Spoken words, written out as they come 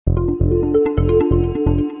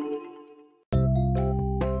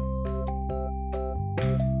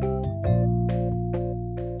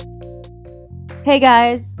Hey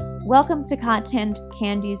guys, welcome to Content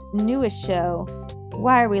Candy's newest show,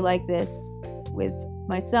 Why Are We Like This, with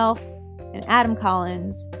myself and Adam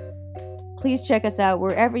Collins. Please check us out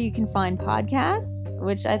wherever you can find podcasts,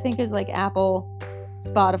 which I think is like Apple,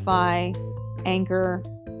 Spotify, Anchor,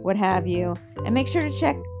 what have you. And make sure to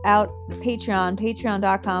check out the Patreon,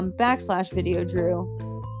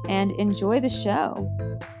 patreon.com/videodrew, and enjoy the show.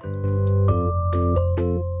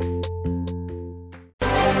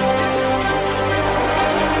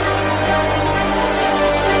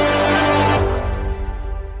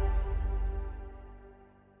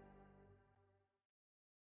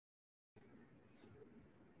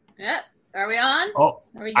 Yep. Are we on? Oh,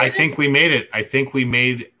 Are we I good? think we made it. I think we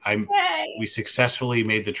made. Yay. We successfully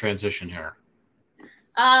made the transition here.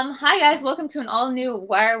 Hi guys, welcome to an all-new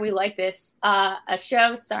Why Are We Like This, a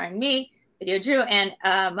show starring me, Video Drew, and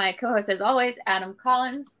my co-host, as always, Adam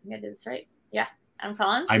Collins. I'm gonna do this right. Yeah, Adam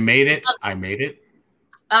Collins. I made it. I made it.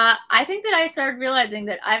 I think that I started realizing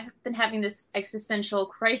that I've been having this existential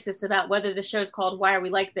crisis about whether the show is called Why Are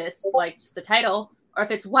We Like This, like just the title, or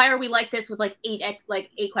if it's Why Are We Like This with like eight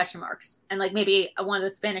question marks and like maybe one of the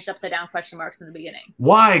Spanish upside down question marks in the beginning.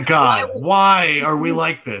 Why, God? Why are we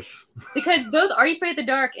like this? Because both Are You Afraid of the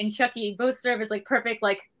Dark and Chucky both serve as like perfect,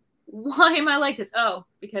 like, why am I like this? Oh,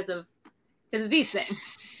 because of these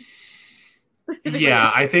things.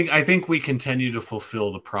 Yeah, I think we continue to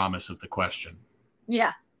fulfill the promise of the question.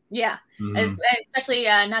 Yeah. Mm-hmm. And especially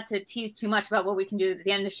not to tease too much about what we can do at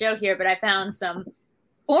the end of the show here, but I found some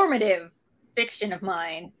formative fiction of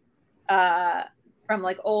mine from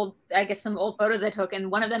like some old photos I took,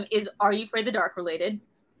 and one of them is Are You Afraid of the Dark related,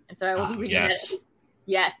 and so I will be reading it.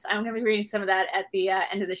 Yes, I'm going to be reading some of that at the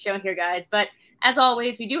end of the show here, guys. But as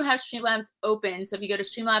always, we do have Streamlabs open, so if you go to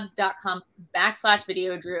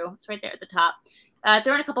streamlabs.com/videodrew, it's right there at the top.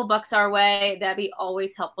 Throwing a couple bucks our way, that'd be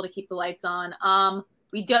always helpful to keep the lights on.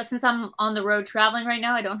 We do, since I'm on the road traveling right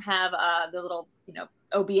now, I don't have the little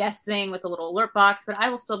OBS thing with the little alert box, but I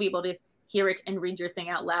will still be able to hear it and read your thing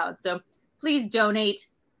out loud. So please donate,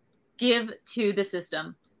 give to the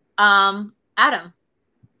system. Adam, tell me a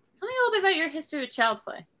little bit about your history with Child's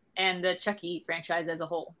Play and the Chucky franchise as a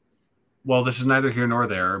whole. Well, this is neither here nor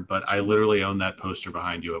there, but I literally owned that poster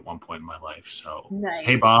behind you at one point in my life. So, nice.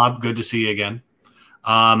 Hey, Bob, good to see you again.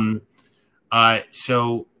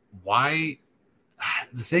 So why?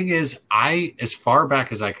 The thing is, as far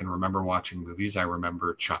back as I can remember watching movies, I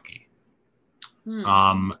remember Chucky.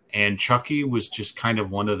 And Chucky was just kind of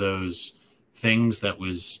one of those things that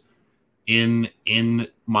was in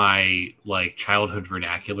my like childhood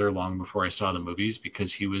vernacular long before I saw the movies,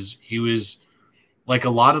 because he was like a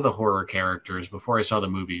lot of the horror characters before I saw the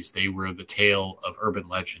movies. They were the tale of urban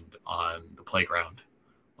legend on the playground.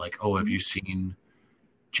 Like, oh, have you seen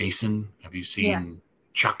Jason? Have you seen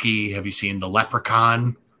Chucky? Have you seen the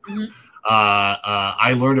Leprechaun? Mm-hmm.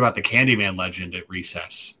 I learned about the Candyman legend at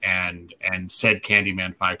recess and said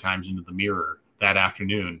Candyman 5 times into the mirror that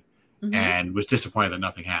afternoon, and was disappointed that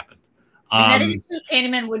nothing happened. And that is what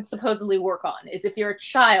Candyman would supposedly work on, is if you're a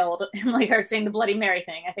child and like are saying the Bloody Mary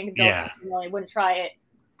thing. I think adults really wouldn't try it.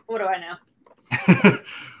 What do I know?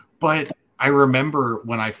 But I remember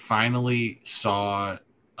when I finally saw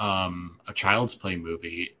a Child's Play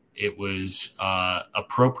movie, it was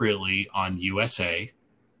appropriately on USA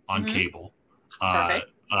on cable.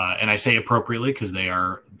 And I say appropriately because they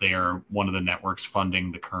are one of the networks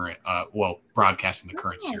funding the current broadcasting the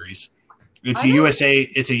current series. It's a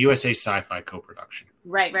USA Sci-Fi co-production.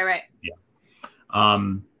 Right. Yeah.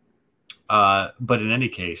 But in any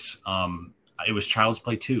case, it was Child's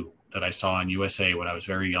Play 2 that I saw on USA when I was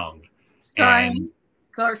very young. Of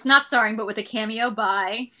course, not starring, but with a cameo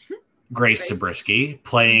by Grace Zabriskie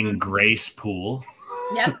playing Grace Poole.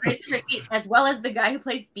 Yep, Grace Zabriskie, as well as the guy who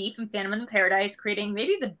plays Beef in Phantom of the Paradise, creating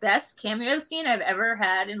maybe the best cameo scene I've ever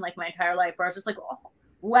had in like my entire life, where I was just like, oh,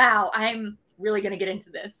 wow, I'm really going to get into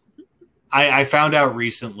this. I found out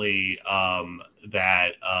recently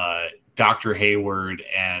that Dr. Hayward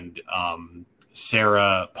and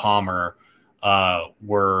Sarah Palmer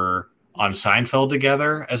were on Seinfeld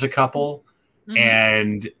together as a couple.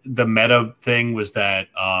 And the meta thing was that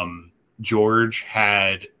George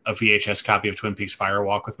had a VHS copy of Twin Peaks Fire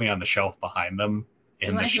Walk with Me on the shelf behind them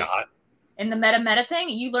in the shot. In the meta thing,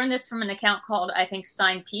 you learned this from an account called, I think,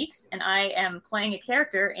 Sign Peaks, and I am playing a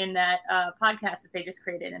character in that podcast that they just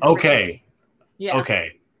created. Okay. Yeah.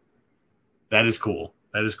 Okay. That is cool.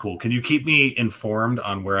 Can you keep me informed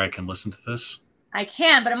on where I can listen to this? I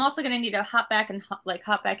can, but I'm also going to need to hop back in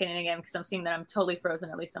again, because I'm seeing that I'm totally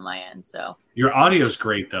frozen, at least on my end. So your audio is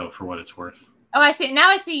great, though, for what it's worth. Oh, I see. Now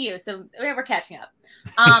I see you. So we're catching up.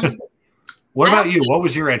 What about you? What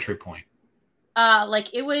was your entry point?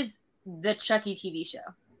 Like it was the Chucky TV show.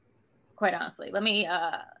 Quite honestly, let me.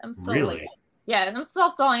 I'm still Really? yeah, I'm still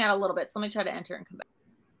stalling out a little bit. So let me try to enter and come back.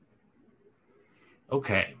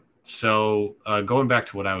 Okay. So going back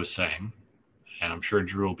to what I was saying, and I'm sure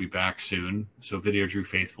Drew will be back soon. So Video Drew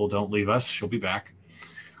Faithful, don't leave us. She'll be back.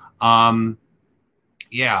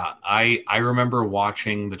 Yeah, I remember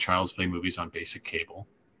watching the Child's Play movies on basic cable,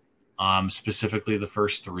 specifically the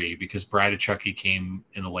first three, because Bride of Chucky came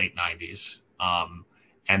in the late 90s.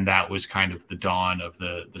 And that was kind of the dawn of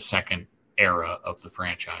the second era of the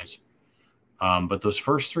franchise. But those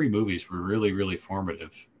first three movies were really, really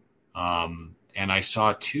formative. And I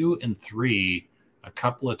saw 2 and 3 a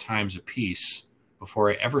couple of times a piece before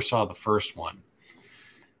I ever saw the first one.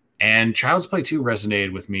 And Child's Play 2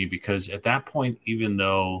 resonated with me because at that point, even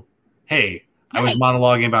though, hey, I was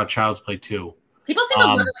monologuing about Child's Play 2. People seem to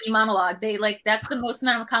love it when you monologue. They like, that's the most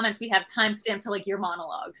amount of comments we have timestamped to like your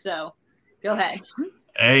monologue. So go ahead.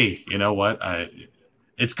 Hey, you know what?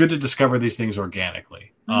 It's good to discover these things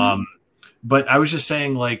organically. Mm-hmm. But I was just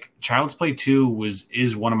saying, like, Child's Play 2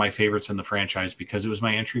 is one of my favorites in the franchise because it was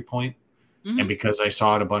my entry point, and because I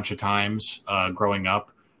saw it a bunch of times growing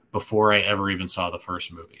up before I ever even saw the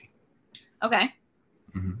first movie. Okay.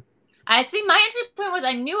 I see. My entry point was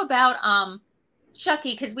I knew about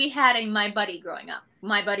Chucky because we had a My Buddy growing up.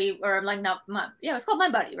 My Buddy, or like not my, yeah, it was called My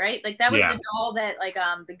Buddy, right? Like that was the doll that like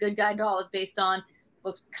the Good Guy doll is based on.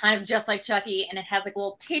 Looks kind of just like Chucky, and it has like a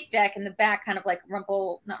little tape deck in the back, kind of like not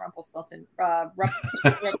Rumpelstiltskin,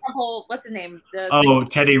 Rumple, what's his name?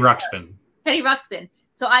 Teddy Ruxpin. Teddy Ruxpin.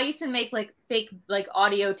 So I used to make like fake like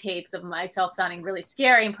audio tapes of myself sounding really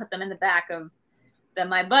scary and put them in the back of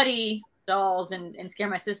My Buddy dolls and scare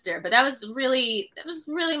my sister. But that was really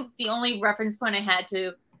the only reference point I had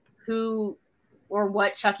to who or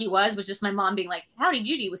what Chucky was just my mom being like, Howdy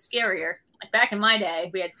Doody was scarier. Like back in my day,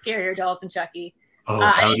 we had scarier dolls than Chucky. Oh,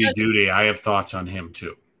 Howdy Doody. I have thoughts on him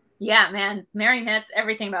too. Yeah, man. marionettes,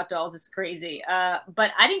 everything about dolls is crazy.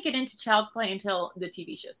 But I didn't get into Child's Play until the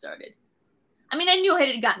TV show started. I mean, I knew it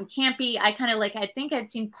had gotten campy. I kind of like, I think I'd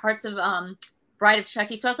seen parts of Bride of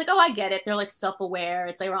Chucky. So I was like, oh, I get it. They're like self-aware.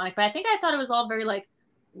 It's ironic. But I think I thought it was all very like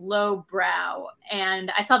low brow.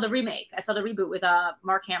 And I saw the remake. I saw the reboot with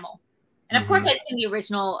Mark Hamill. And of course I'd seen the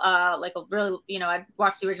original, like a really, I'd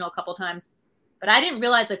watched the original a couple times. But I didn't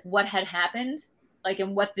realize like what had happened, like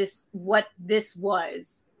and what this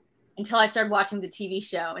was until I started watching the TV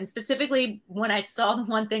show. And specifically when I saw the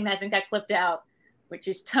one thing that I think I clipped out, which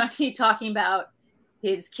is Tony talking about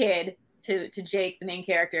his kid to Jake, the main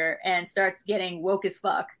character, and starts getting woke as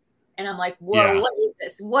fuck. And I'm like, whoa, What is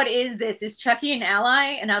this? What is this? Is Chucky an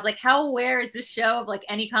ally? And I was like, how aware is this show of like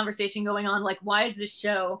any conversation going on? Like, why is this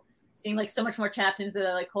show seem like so much more tapped into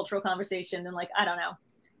the like cultural conversation than like, I don't know,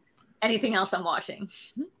 anything else I'm watching?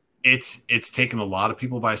 It's taken a lot of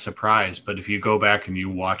people by surprise, but if you go back and you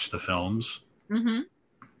watch the films,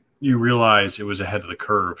 you realize it was ahead of the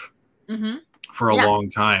curve for a long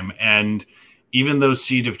time. And even though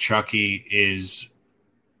Seed of Chucky is,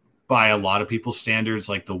 by a lot of people's standards,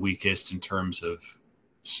 like the weakest in terms of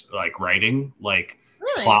like writing, like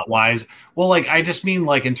plot wise, well, like I just mean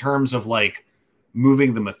like in terms of like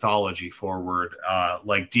moving the mythology forward,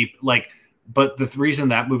 like deep, like. But the reason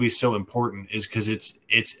that movie is so important is because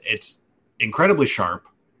it's incredibly sharp,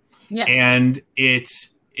 and it's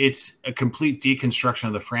a complete deconstruction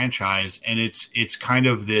of the franchise, and it's kind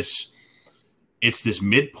of this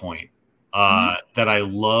midpoint that I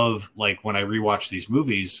love. Like when I rewatch these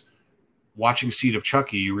movies, watching Seed of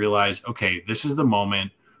Chucky, you realize, okay, this is the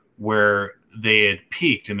moment where they had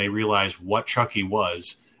peaked and they realized what Chucky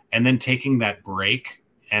was, and then taking that break.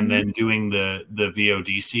 And then doing the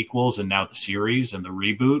VOD sequels and now the series and the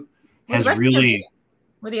reboot has really.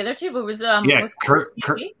 Were the other two? But was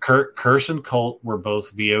Curse and Cult were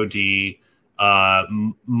both VOD,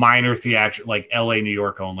 minor theatrical, like LA, New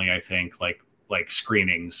York only. I think like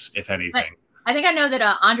screenings, if anything. I think I know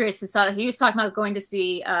that Andres he was talking about going to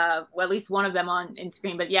see at least one of them in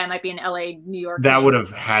screen, but yeah, it might be in LA, New York. That would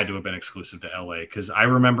have had to have been exclusive to LA because I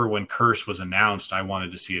remember when Curse was announced, I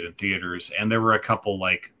wanted to see it in theaters, and there were a couple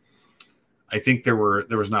like I think there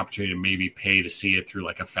was an opportunity to maybe pay to see it through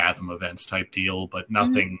like a Fathom Events type deal, but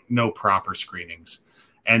nothing, no proper screenings.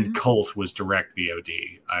 And Cult was direct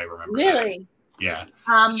VOD. I remember. Really? That.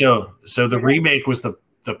 Yeah. So the remake was the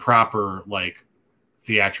proper like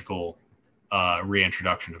theatrical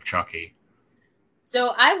reintroduction of Chucky.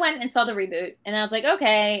 So I went and saw the reboot, and I was like,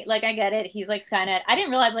 okay, like I get it. He's like Skynet. I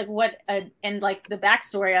didn't realize like what and like the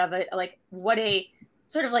backstory of it, like what a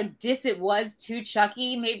sort of like diss it was to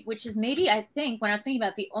Chucky, which is maybe I think when I was thinking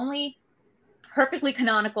about it, the only perfectly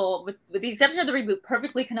canonical, with the exception of the reboot,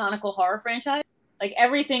 perfectly canonical horror franchise. Like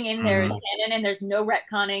everything in there is canon, and there's no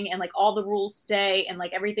retconning, and like all the rules stay, and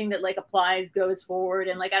like everything that like applies goes forward,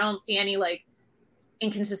 and like I don't see any like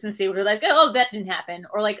inconsistency where like, oh, that didn't happen,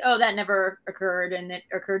 or like, oh, that never occurred and it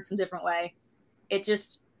occurred some different way. It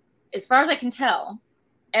just, as far as I can tell,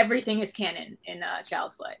 everything is canon in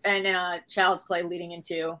Child's Play, and in Child's Play leading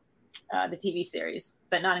into the TV series,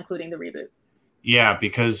 but not including the reboot. Yeah,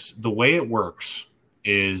 because the way it works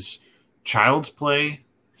is Child's Play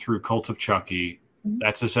through Cult of Chucky,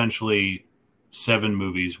 that's essentially 7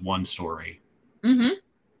 movies, 1 story. Mm-hmm.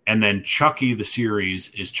 And then Chucky, the series,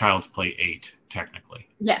 is Child's Play 8, technically.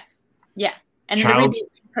 Yes. Yeah. And Child's the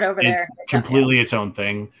reboot put over there. Completely its own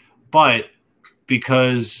thing. But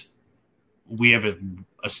because we have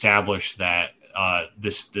established that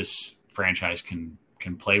this franchise can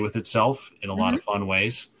play with itself in a lot of fun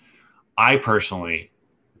ways, I personally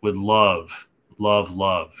would love,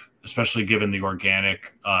 especially given the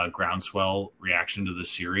organic groundswell reaction to the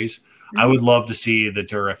series, I would love to see the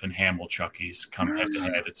Dourif and Hamill Chuckies come head to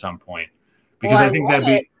head at some point, because I think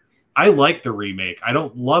I like the remake. I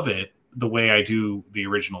don't love it the way I do the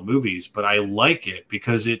original movies, but I like it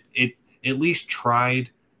because it at least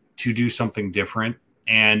tried to do something different,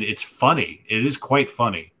 and it's funny. It is quite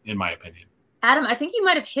funny, in my opinion. Adam, I think you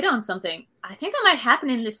might have hit on something. I think that might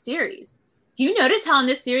happen in this series. Do you notice how in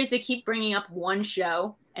this series they keep bringing up one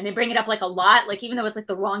show, and they bring it up like a lot, like even though it's like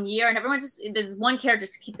the wrong year, and everyone just, there's one character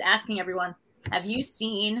just keeps asking everyone, have you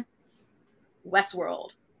seen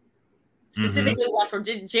Westworld? Specifically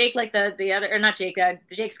Westworld. Jake, like the other, or not Jake,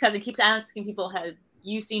 Jake's cousin keeps asking people, have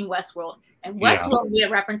you seen Westworld? And Westworld would be a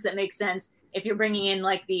reference that makes sense if you're bringing in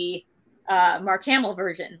like the Mark Hamill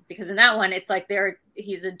version, because in that one it's like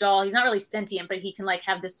he's a doll. He's not really sentient, but he can like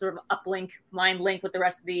have this sort of mind link with the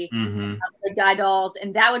rest of the guy dolls,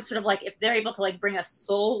 and that would sort of like, if they're able to like bring a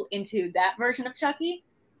soul into that version of Chucky,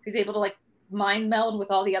 he's able to like mind meld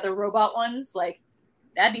with all the other robot ones, like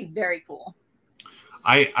that'd be very cool.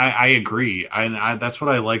 I agree. That's what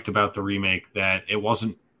I liked about the remake, that it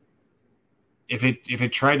wasn't, if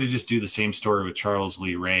it tried to just do the same story with Charles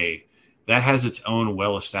Lee Ray, that has its own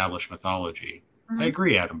well-established mythology. I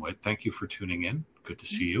agree, Adam Witt. Thank you for tuning in. Good to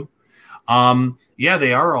see you. Yeah,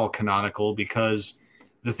 they are all canonical, because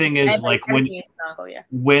the thing is, like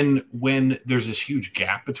when there's this huge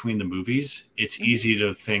gap between the movies, it's easy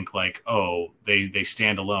to think like, oh, they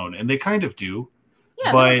stand alone, and they kind of do.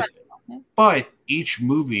 Yeah, but each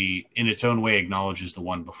movie in its own way acknowledges the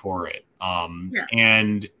one before it.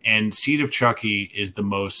 And Seed of Chucky is the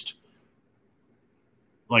most,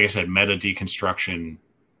 like I said, meta deconstruction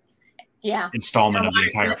installment of the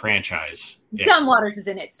entire franchise. John Waters is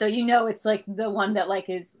in it, so you know it's like the one that like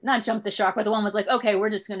is not jump the shark, but the one was like, okay, we're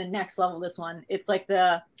just gonna next level this one. It's like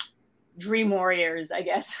the Dream Warriors, I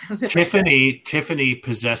guess. Tiffany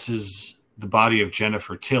possesses the body of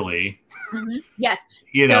Jennifer Tilly. Yes,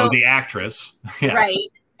 you know, the actress, right?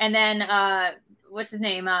 And then what's his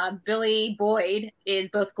name? Billy Boyd is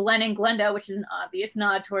both Glenn and Glenda, which is an obvious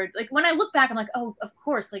nod towards, like, when I look back, I'm like, oh, of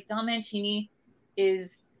course, like Don Mancini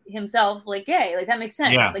is himself like gay, like that makes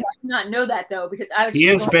sense. Like I did not know that though, because he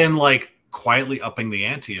has been like quietly upping the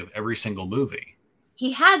ante of every single movie.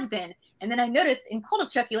 He has been. And then I noticed in Cult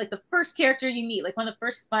of Chucky, like the first character you meet, like one of the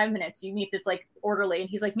first 5 minutes, you meet this like orderly, and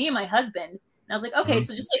he's like, me and my husband. And I was like, okay,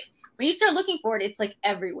 so just like when you start looking for it, it's like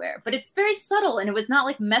everywhere, but it's very subtle, and it was not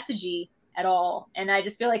like messagey at all. And I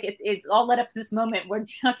just feel like it's all led up to this moment where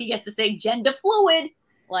Chucky gets to say gender fluid,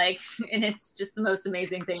 like, and it's just the most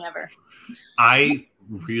amazing thing ever. I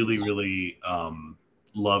really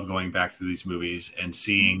love going back to these movies and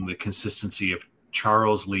seeing the consistency of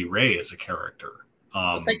Charles Lee Ray as a character.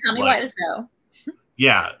 It's like Tommy Wiseau.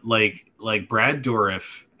 Yeah, like Brad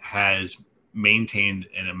Dourif has maintained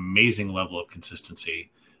an amazing level of consistency.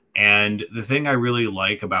 And the thing I really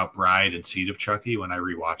like about Bride and Seed of Chucky when I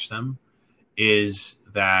rewatch them is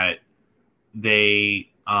that they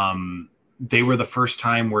were the first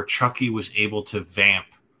time where Chucky was able to vamp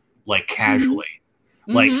like casually,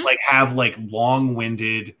 like have like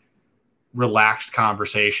long-winded, relaxed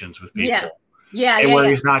conversations with people. Where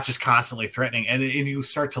he's not just constantly threatening, and you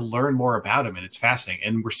start to learn more about him, and it's fascinating.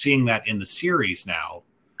 And we're seeing that in the series now.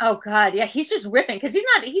 Oh God, yeah, he's just riffing, because he's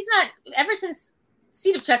not ever since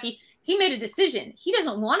Seed of Chucky, he made a decision. He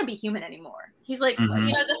doesn't want to be human anymore. He's like, you know,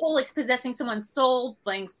 the whole like possessing someone's soul,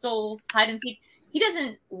 playing souls, hide and seek. He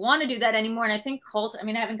doesn't want to do that anymore. And I think Cult, I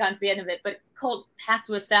mean, I haven't gotten to the end of it, but Cult has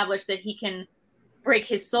to establish that he can break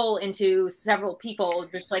his soul into several people,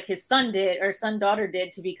 just like his son did, or son-daughter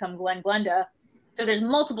did, to become Glenda. So there's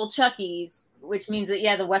multiple Chuckies, which means that,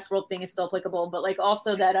 yeah, the Westworld thing is still applicable, but like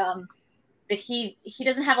also that that he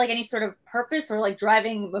doesn't have like any sort of purpose or like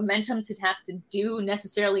driving momentum to have to do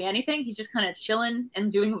necessarily anything. He's just kind of chilling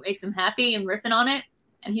and doing what makes him happy and riffing on it.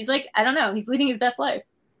 And he's like, I don't know, he's leading his best life.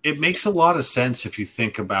 It makes a lot of sense if you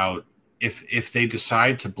think about if they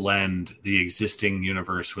decide to blend the existing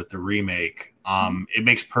universe with the remake. It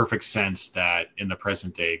makes perfect sense that in the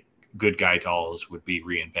present day, good guy dolls would be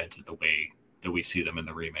reinvented the way that we see them in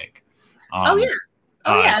the remake.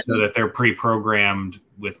 So that they're pre-programmed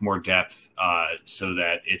with more depth, so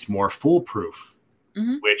that it's more foolproof.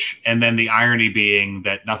 And then the irony being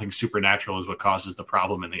that nothing supernatural is what causes the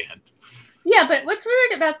problem in the end. Yeah, but what's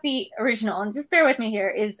weird about the original, and just bear with me here,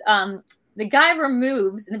 is the guy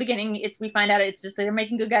removes, in the beginning, we find out it's just that they're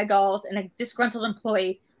making good guy dolls, and a disgruntled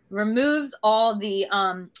employee removes all the,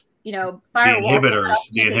 firewall. The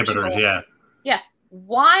inhibitors, yeah. Yeah.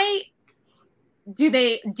 Why do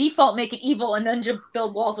they default make it evil and then just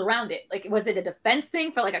build walls around it? Like, was it a defense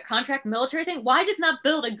thing for like a contract military thing? Why just not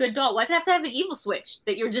build a good doll? Why does it have to have an evil switch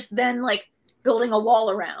that you're just then like building a wall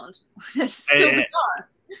around? That's just so bizarre.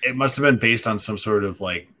 It must have been based on some sort of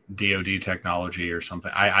like DoD technology or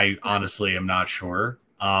something. I honestly am not sure.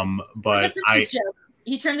 But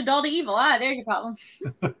he turned the doll to evil. There's your problem.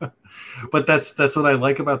 But that's what I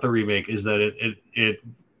like about the remake, is that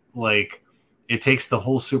it takes the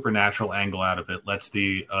whole supernatural angle out of it, lets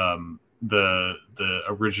the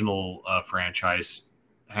original franchise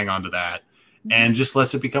hang on to that, and just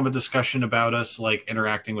lets it become a discussion about us like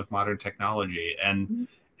interacting with modern technology. And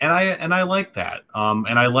I like that.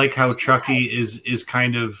 And I like how Chucky is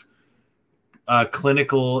kind of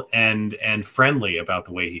clinical and friendly about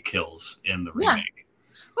the way he kills in the remake.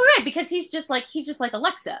 Well, right, because he's just like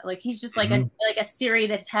Alexa. Like he's just like a Siri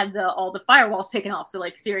that's had all the firewalls taken off. So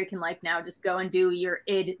like Siri can like now just go and do your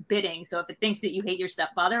id bidding. So if it thinks that you hate your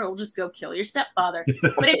stepfather, it'll just go kill your stepfather.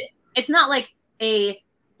 But it's not like a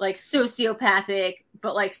like sociopathic,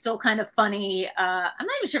 but like still kind of funny. I'm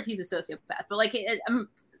not even sure if he's a sociopath, but like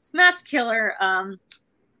mass killer,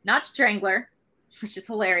 not strangler, which is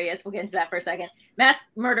hilarious. We'll get into that for a second. Mass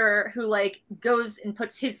murderer who like goes and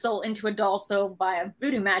puts his soul into a doll so via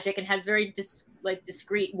voodoo magic and has very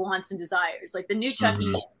discrete wants and desires. Like the new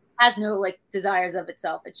Chucky has no like desires of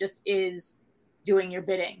itself. It just is doing your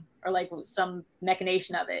bidding or like some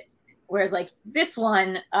machination of it. Whereas like this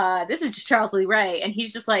one, this is just Charles Lee Ray, and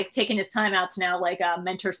he's just like taking his time out to now like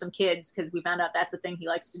mentor some kids, because we found out that's the thing he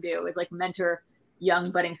likes to do, is like mentor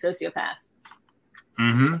young budding sociopaths.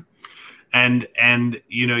 And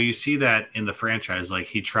you see that in the franchise, like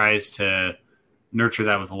he tries to nurture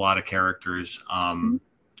that with a lot of characters.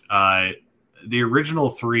 The original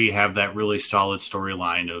three have that really solid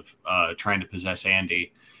storyline of trying to possess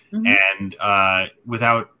Andy, and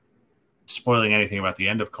without spoiling anything about the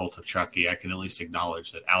end of Cult of Chucky, I can at least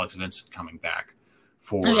acknowledge that Alex Vincent coming back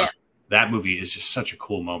for that movie is just such a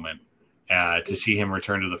cool moment to see him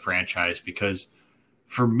return to the franchise, because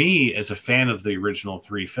for me, as a fan of the original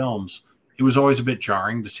three films, it was always a bit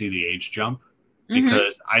jarring to see the age jump,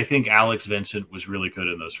 because I think Alex Vincent was really good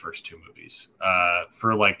in those first two movies.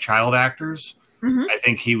 For like child actors, I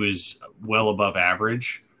think he was well above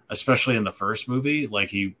average, especially in the first movie. Like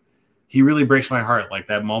he really breaks my heart. Like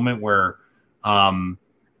that moment where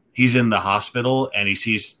he's in the hospital and he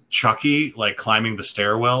sees Chucky like climbing the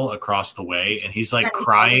stairwell across the way, and he's like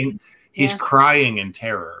crying. He's crying in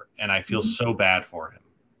terror, and I feel so bad for him.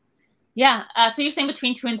 Yeah. So you're saying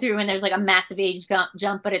between 2 and 3 when there's like a massive age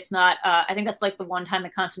jump, but it's not. I think that's like the one time the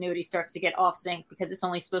continuity starts to get off sync, because it's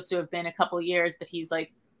only supposed to have been a couple years, but he's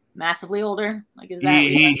like massively older. Like is that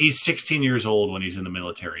he's 16 years old when he's in the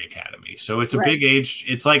military academy, so it's a big age.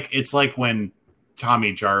 It's like when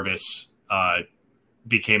Tommy Jarvis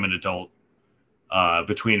became an adult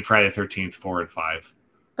between Friday the 13th 4 and 5.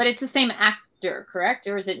 But it's the same actor, correct?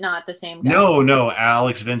 Or is it not the same guy? No.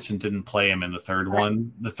 Alex Vincent didn't play him in the third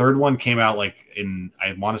one. The third one came out like in,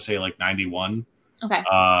 I want to say like 91. Okay.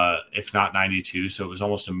 If not 92. So it was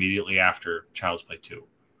almost immediately after Child's Play 2.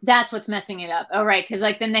 That's what's messing it up. Oh, right. Because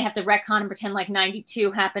like then they have to retcon and pretend like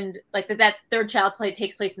 92 happened, like that third Child's Play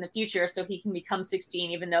takes place in the future, so he can become 16,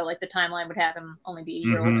 even though like the timeline would have him only be a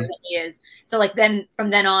year older than he is. So like then from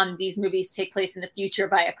then on, these movies take place in the future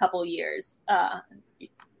by a couple years.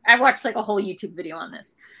 I've watched like a whole YouTube video on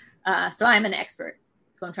this, so I'm an expert.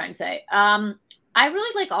 That's what I'm trying to say. I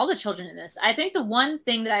really like all the children in this. I think the one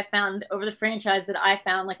thing that I found over the franchise that I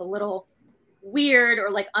found like a little weird or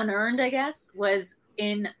like unearned, I guess, was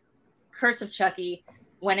in Curse of Chucky,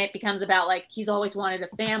 when it becomes about like he's always wanted a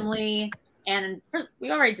family, and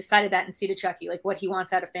we already decided that in Seed of Chucky, like what he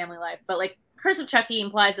wants out of family life. But like Curse of Chucky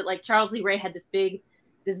implies that like Charles Lee Ray had this big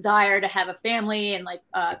desire to have a family and like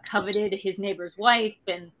coveted his neighbor's wife,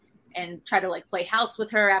 and and try to like play house with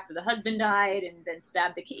her after the husband died and then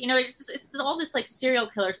stab the kid. You know, it's all this like serial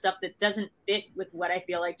killer stuff that doesn't fit with what I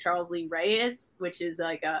feel like Charles Lee Ray is, which is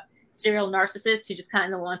like a serial narcissist who just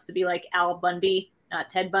kind of wants to be like Al Bundy, not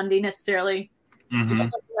Ted Bundy necessarily. Mm-hmm. Just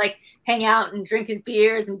like hang out and drink his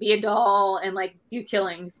beers and be a doll and like do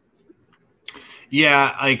killings.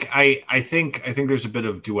 Yeah, like I think there's a bit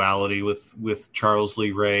of duality with Charles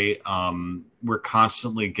Lee Ray. We're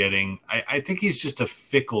constantly getting. I think he's just a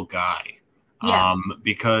fickle guy. Yeah.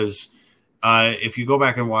 Because if you go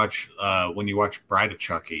back and watch when you watch Bride of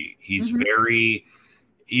Chucky, he's very,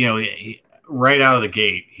 right out of the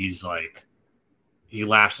gate, he's like, he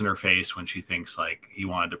laughs in her face when she thinks like he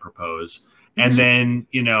wanted to propose, and then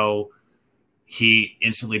he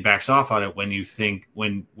instantly backs off on it when you think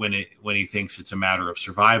when he thinks it's a matter of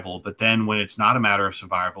survival. But then when it's not a matter of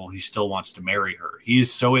survival, he still wants to marry her. He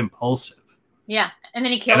is so impulsive. Yeah, and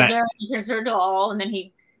then he kills her. He turns her doll, and then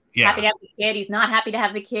he's happy to have the kid. He's not happy to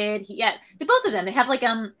have the kid. The both of them, they have like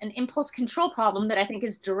an impulse control problem that I think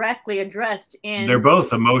is directly addressed in. They're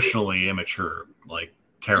both emotionally immature, like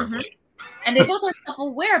terribly. And they both are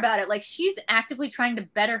self-aware about it. Like she's actively trying to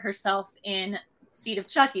better herself in Seed of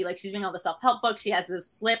Chucky. Like she's reading all the self-help books. She has those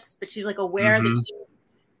slips, but she's like aware that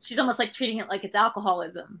she's almost like treating it like it's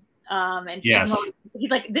alcoholism. And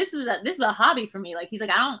he's like, this is a hobby for me. Like he's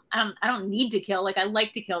like, I don't need to kill. Like I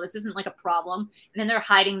like to kill. This isn't like a problem. And then they're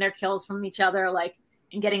hiding their kills from each other, like,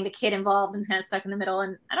 and getting the kid involved and kind of stuck in the middle.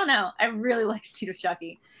 And I don't know. I really like Seed of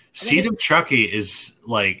Chucky. Seed of Chucky is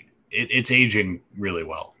like it's aging really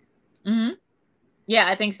well. Mm-hmm. Yeah,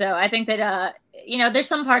 I think so. I think that there's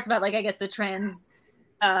some parts about like I guess the trans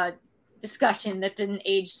discussion that didn't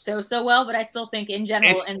age so well, but I still think in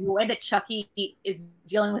general and the way that Chucky is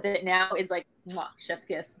dealing with it now is like chef's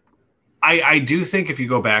kiss. I do think if you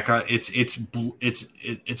go back,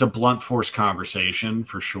 it's a blunt force conversation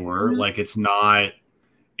for sure. Like it's not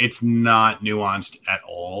nuanced at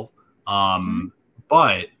all.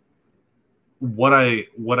 But what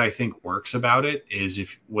I think works about it is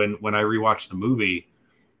when I rewatched the movie,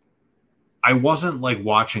 I wasn't like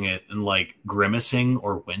watching it and like grimacing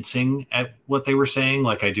or wincing at what they were saying,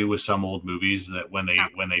 like I do with some old movies that when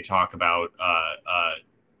they talk about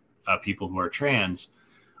people who are trans.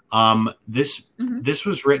 This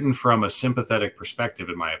was written from a sympathetic perspective,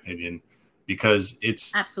 in my opinion, because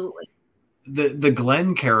it's absolutely the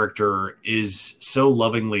Glenn character is so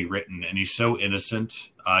lovingly written and he's so innocent.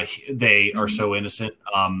 They are so innocent.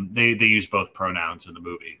 They use both pronouns in the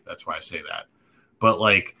movie. That's why I say that. But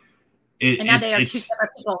like, and now they are two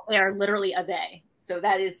separate people. They are literally a they. So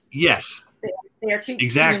that is yes. They are two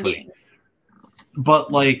exactly.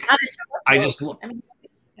 But like, I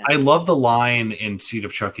love the line in Seed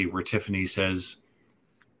of Chucky where Tiffany says,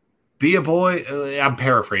 "Be a boy." I'm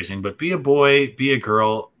paraphrasing, but be a boy, be a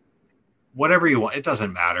girl, whatever you want. It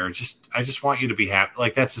doesn't matter. I just want you to be happy.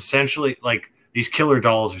 Like that's essentially like these killer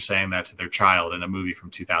dolls are saying that to their child in a movie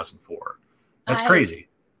from 2004. That's crazy.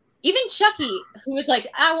 Even Chucky, who was like,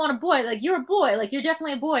 I want a boy, like, you're a boy, like, you're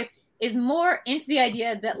definitely a boy, is more into the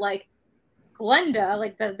idea that, like, Glenda,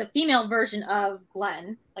 like, the female version of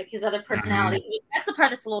Glenn, like, his other personality, that's the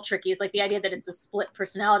part that's a little tricky, is, like, the idea that it's a split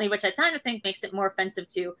personality, which I kind of think makes it more offensive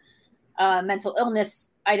to mental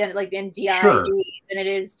illness identity, like, in DID than it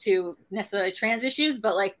is to necessarily trans issues,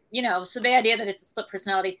 but, like, so the idea that it's a split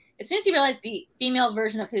personality, as soon as you realize the female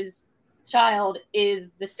version of his child is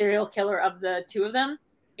the serial killer of the two of them,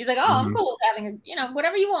 he's like, oh, I'm cool with having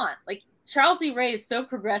whatever you want. Like Charles Lee Ray is so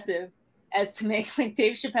progressive as to make like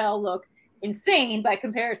Dave Chappelle look insane by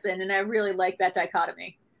comparison, and I really like that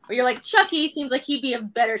dichotomy. Where you're like, Chucky seems like he'd be a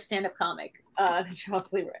better stand-up comic than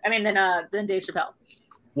Charles Lee Ray. I mean, than Dave Chappelle.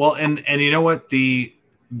 Well, and you know what, the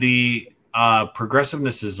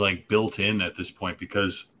progressiveness is like built in at this point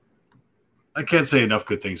because I can't say enough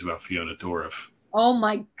good things about Fiona Dourif. Oh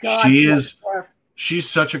my God, she's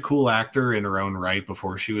such a cool actor in her own right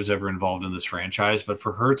before she was ever involved in this franchise. But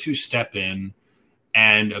for her to step in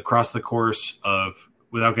and across the course of,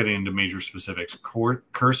 without getting into major specifics,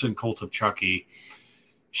 Curse and Cult of Chucky,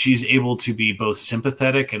 she's able to be both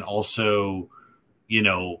sympathetic and also,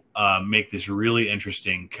 make this really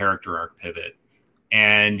interesting character arc pivot.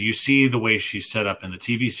 And you see the way she's set up in the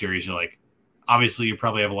TV series. You're like, obviously you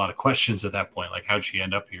probably have a lot of questions at that point. Like, how'd she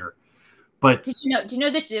end up here? But do you know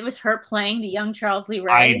that it was her playing the young Charles Lee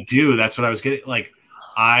Ray? I do. That's what I was getting. Like,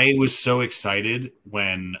 I was so excited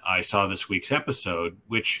when I saw this week's episode,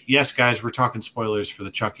 which, yes, guys, we're talking spoilers for the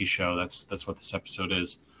Chucky show. That's what this episode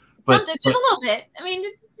is. But a little bit. I mean,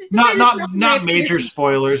 it's not major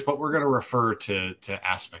spoilers, but we're going to refer to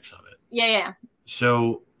aspects of it. Yeah.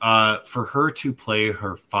 So for her to play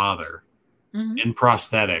her father in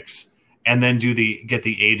prosthetics and then get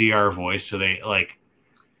the ADR voice. So they like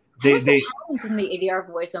they in the ADR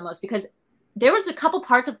voice almost, because there was a couple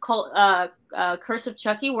parts of Curse of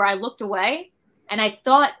Chucky where I looked away and I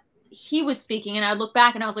thought he was speaking, and I looked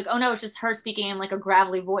back and I was like, oh no, it's just her speaking in like a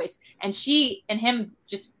gravelly voice. And she and him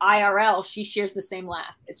just IRL, she shares the same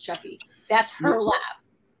laugh as Chucky. That's her laugh.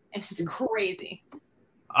 And it's crazy.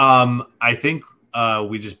 I think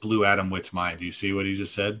we just blew Adam Witt's mind. Do you see what he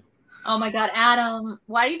just said? Oh my God, Adam!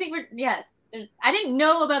 Why do you think yes? I didn't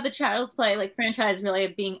know about the Child's Play like franchise really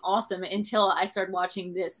being awesome until I started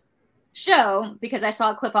watching this show, because I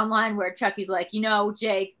saw a clip online where Chucky's like,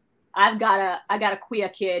 Jake, I got a queer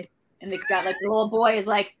kid, and they've got like the little boy is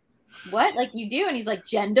like, what? Like you do? And he's like,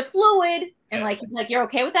 gender fluid, and like he's like, you're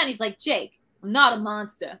okay with that? And he's like, Jake, I'm not a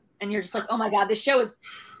monster. And you're just like, oh my God, this show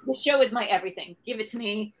is my everything. Give it to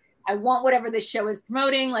me. I want whatever this show is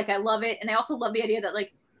promoting. Like I love it, and I also love the idea that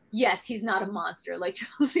like, yes, he's not a monster. Like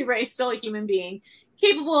Charles Lee Ray is still a human being,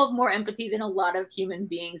 capable of more empathy than a lot of human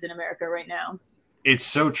beings in America right now. It's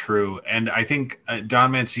so true. And I think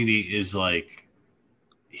Don Mancini is like,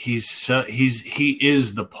 he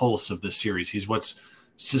is the pulse of this series. He's what's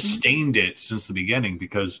sustained it since the beginning,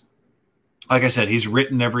 because like I said, he's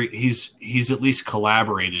written he's at least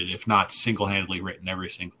collaborated, if not single-handedly written every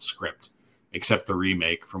single script except the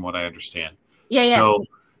remake, from what I understand. Yeah.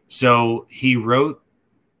 So he wrote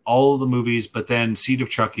all of the movies, but then Seed of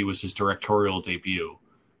Chucky was his directorial debut.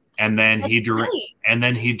 And then he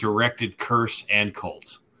directed Curse and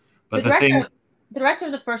Cult. But the director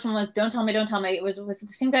of the first one was Don't Tell Me. Was it the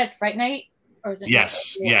same guy as Fright Night? Or is it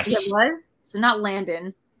yes. It was? So not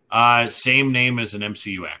Landon. Same name as an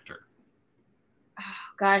MCU actor. Oh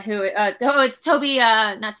God, who it's Toby,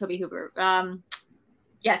 not Toby Hooper.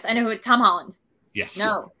 Yes, I know who. Tom Holland. Yes.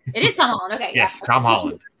 No, it is Tom Holland. Okay. Yes, Tom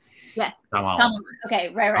Holland. Yes. Tom Holland. Okay,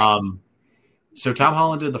 right. So Tom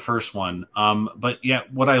Holland did the first one. But yeah,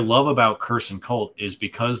 what I love about Curse and Cult is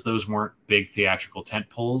because those weren't big theatrical tent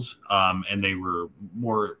poles, and they were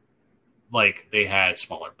more like they had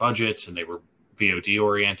smaller budgets and they were VOD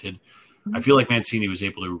oriented. I feel like Mancini was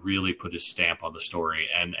able to really put his stamp on the story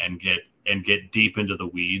and get deep into the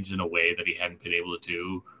weeds in a way that he hadn't been able to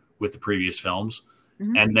do with the previous films.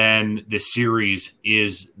 And then this series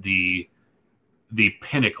is the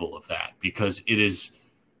pinnacle of that, because it is.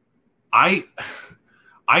 I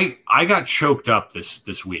got choked up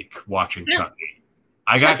this week watching Chucky.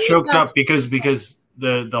 I got choked up because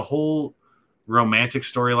the whole romantic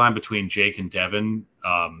storyline between Jake and Devin,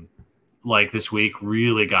 like this week,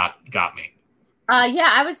 really got me. Yeah,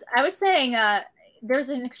 I was saying there's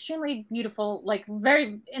an extremely beautiful, like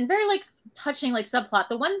very like touching like subplot.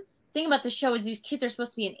 The one thing about the show is these kids are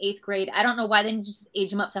supposed to be in 8th grade. I don't know why they didn't just age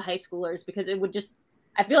them up to high schoolers, because it would just.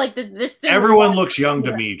 I feel like this thing. Everyone looks young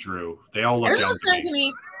to me, Drew. They all look young to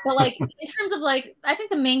me. But like in terms of like, I think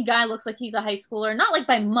the main guy looks like he's a high schooler, not like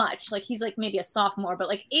by much. Like he's like maybe a sophomore, but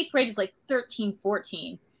like 8th grade is like 13,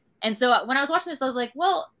 14. And so when I was watching this, I was like,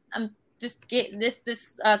 well, this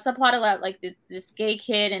subplot about like this gay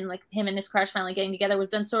kid and like him and his crush finally getting together was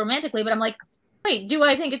done so romantically. But I'm like, wait, do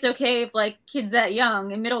I think it's okay if like kids that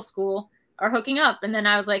young in middle school are hooking up? And then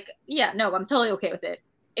I was like, yeah, no, I'm totally okay with it.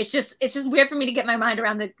 It's just weird for me to get my mind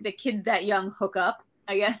around the kids that young hook up,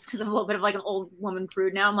 I guess, because I'm a little bit of like an old woman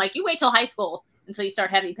prude now. I'm like, you wait till high school until you start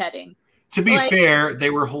heavy petting. To be fair, they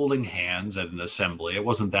were holding hands at an assembly. It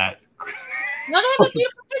wasn't that. No, they have a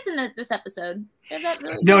beautiful kiss in this episode.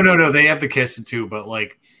 Really no. They have the kiss too, but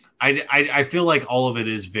like, I feel like all of it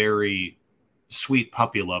is very sweet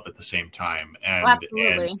puppy love at the same time, and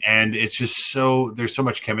absolutely. And it's just there's so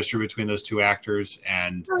much chemistry between those two actors,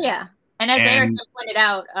 and yeah. And as Eric pointed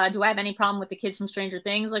out, do I have any problem with the kids from Stranger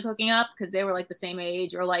Things like hooking up, because they were like the same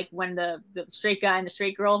age, or like when the straight guy and the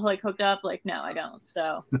straight girl like hooked up? Like, no, I don't.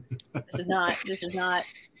 So this is not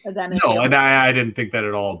a them issue. No, and I didn't think that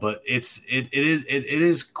at all. But it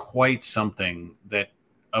is quite something that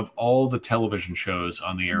of all the television shows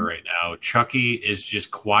on the air right now, Chucky is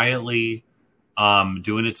just quietly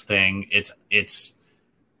doing its thing. It's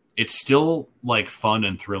still like fun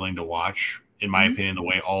and thrilling to watch, in my opinion, the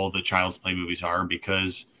way all the Child's Play movies are,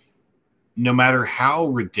 because no matter how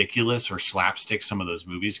ridiculous or slapstick some of those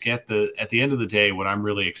movies get, at the end of the day, what I'm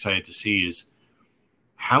really excited to see is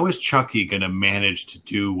how is Chucky going to manage to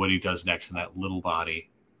do what he does next in that little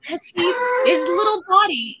body? Because his little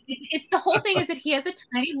body, it's the whole thing is that he has a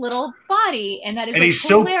tiny little body, and that is. And he's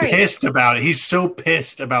hilarious. So pissed about it. He's so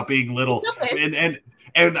pissed about being little, so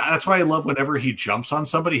and that's why I love whenever he jumps on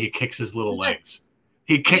somebody, he kicks his little legs.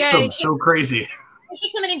 He kicks them so crazy. He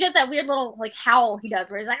kicks him and he does that weird little like howl he does,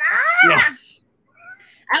 where he's like, ah! Yeah.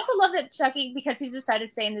 I also love that Chucky, because he's decided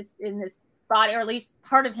to stay in this body, or at least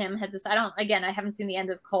part of him has this. I haven't seen the end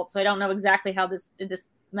of Cult, so I don't know exactly how this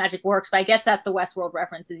magic works, but I guess that's the Westworld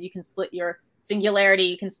reference, is you can split your singularity,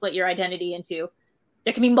 you can split your identity into,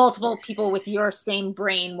 there can be multiple people with your same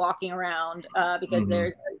brain walking around, because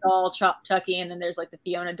there's all Chucky, and then there's like the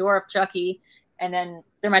Fiona Dorff Chucky, and then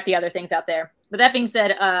there might be other things out there. But that being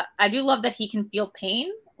said, I do love that he can feel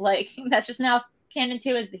pain. Like, that's just now canon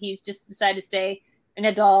too, is that he's just decided to stay in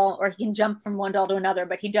a doll, or he can jump from one doll to another,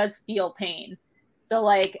 but he does feel pain. So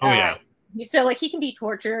like, so like he can be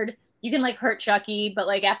tortured. You can like hurt Chucky, but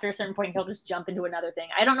like after a certain point, he'll just jump into another thing.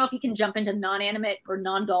 I don't know if he can jump into non-animate or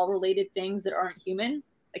non-doll related things that aren't human.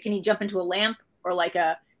 Like, can he jump into a lamp or like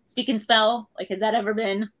a speak and spell? Like, has that ever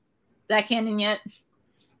been that canon yet?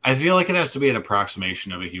 I feel like it has to be an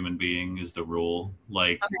approximation of a human being is the rule.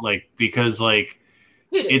 Like, because like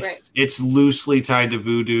voodoo, it's loosely tied to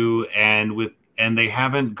voodoo, and they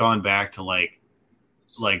haven't gone back to like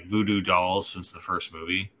voodoo dolls since the first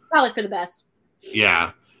movie. Probably for the best.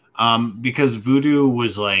 Yeah. Because voodoo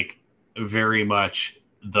was like very much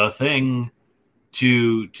the thing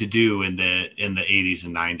to do in the 80s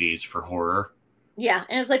and 90s for horror. Yeah,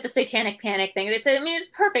 and it was like the satanic panic thing. It's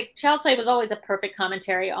perfect. Child's Play was always a perfect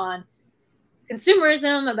commentary on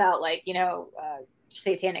consumerism, about like,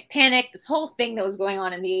 satanic panic, this whole thing that was going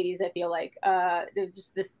on in the 80s. I feel like there was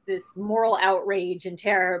just this moral outrage and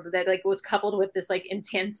terror that like was coupled with this like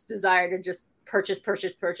intense desire to just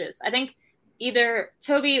purchase. I think either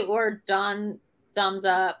Toby or Dom's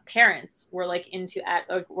parents were like into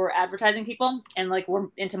were advertising people, and like were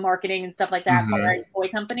into marketing and stuff like that for a toy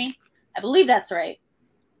company. I believe that's right.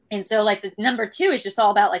 And so like the number 2 is just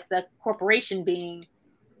all about like the corporation being,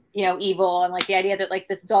 evil, and like the idea that like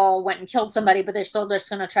this doll went and killed somebody, but they're still just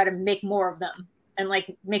going to try to make more of them and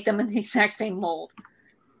like make them in the exact same mold,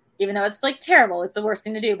 even though it's like terrible. It's the worst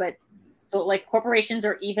thing to do, but so like corporations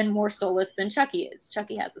are even more soulless than Chucky is.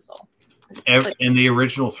 Chucky has a soul. In the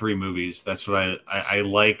original 3 movies, that's what I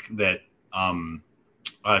like, that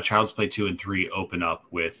Child's Play 2 and 3 open up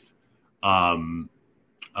with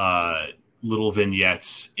little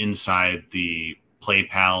vignettes inside the Play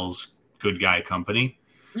Pals good guy company.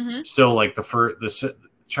 So like the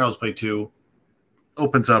Child's Play 2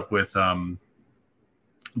 opens up with them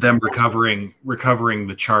recovering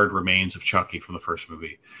the charred remains of Chucky from the first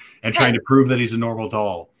movie and trying to prove that he's a normal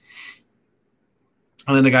doll.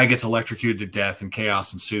 And then the guy gets electrocuted to death and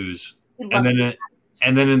chaos ensues. And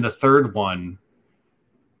then in the third one,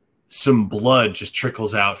 some blood just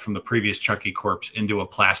trickles out from the previous Chucky corpse into a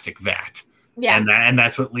plastic vat. Yeah. And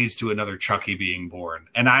that's what leads to another Chucky being born.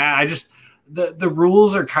 And I just, the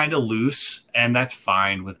rules are kind of loose, and that's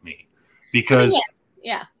fine with me, because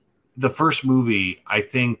the first movie, I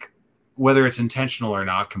think, whether it's intentional or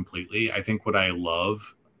not completely, I think I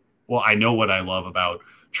know what I love about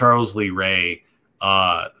Charles Lee Ray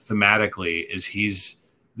thematically is he's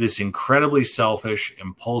this incredibly selfish,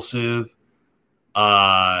 impulsive,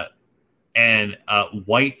 and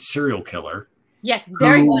white serial killer. Yes,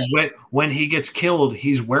 very white. When he gets killed,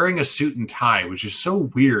 he's wearing a suit and tie, which is so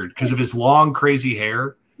weird because of his long, crazy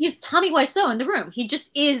hair. He's Tommy Wiseau in the room. He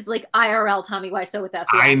just is like IRL Tommy Wiseau with that.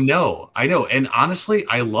 I know. And honestly,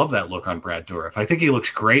 I love that look on Brad Dourif. I think he looks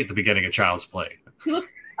great at the beginning of Child's Play. He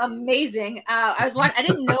looks amazing. I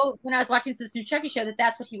didn't know when I was watching this new Chucky show that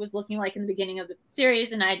that's what he was looking like in the beginning of the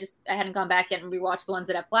series, and I hadn't gone back yet and rewatched the ones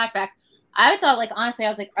that have flashbacks. I thought, like, honestly, I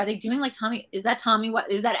was like, are they doing like Tommy? Is that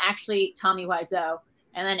actually Tommy Wiseau?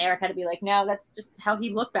 And then Eric had to be like, no, that's just how he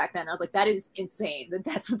looked back then. I was like, that is insane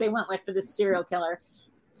that's what they went with for this serial killer.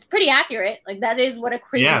 It's pretty accurate. Like, that is what a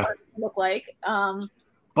crazy person look like.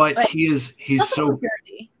 But he's so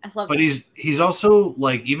dirty. I love but that. he's also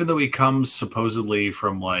like, even though he comes supposedly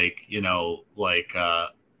from like, a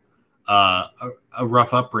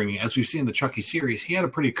rough upbringing, as we've seen in the Chucky series, he had a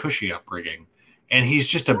pretty cushy upbringing, and he's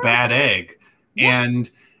just a bad egg. Yeah.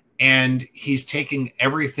 And he's taking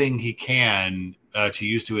everything he can to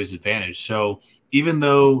use to his advantage. So even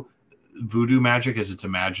though voodoo magic, as it's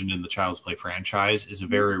imagined in the Child's Play franchise, is a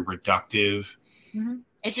very reductive,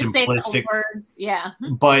 it's just simplistic words. Yeah.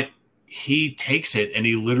 But he takes it and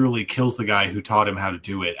he literally kills the guy who taught him how to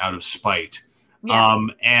do it out of spite. Yeah.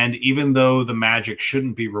 And even though the magic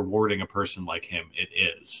shouldn't be rewarding a person like him, it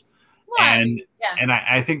is. Well, and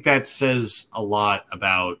I think that says a lot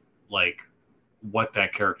about like what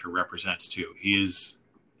that character represents too. He is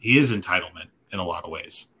entitlement in a lot of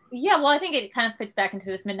ways. Yeah, well, I think it kind of fits back into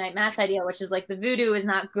this Midnight Mass idea, which is like the voodoo is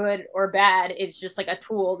not good or bad. It's just like a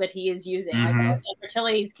tool that he is using. Like Jennifer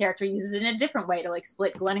Tilly's character uses it in a different way to like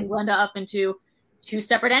split Glenn and Glenda up into two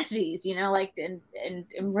separate entities, like and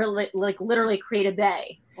really like literally create a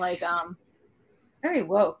they. Like Very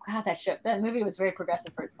woke. God, that movie was very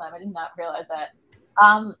progressive for its time. I did not realize that.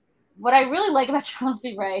 What I really like about Charles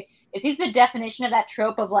C. Ray is he's the definition of that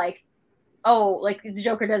trope of like, oh, like the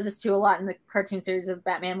Joker does this too a lot in the cartoon series of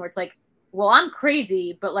Batman, where it's like, well, I'm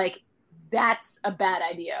crazy, but like that's a bad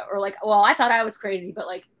idea, or like, well, I thought I was crazy, but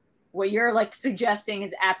like what you're like suggesting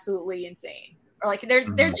is absolutely insane, or like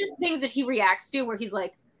they're just things that he reacts to where he's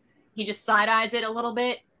like, he just side eyes it a little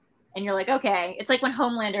bit, and you're like, okay, it's like when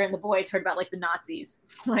Homelander and the boys heard about like the Nazis,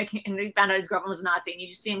 like, and they found out his girlfriend was a Nazi, and you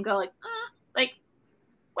just see him go like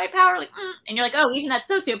white power, like, and you're like, oh, even that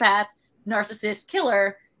sociopath, narcissist,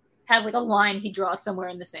 killer has like a line he draws somewhere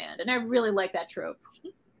in the sand, and I really like that trope.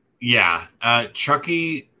 Yeah,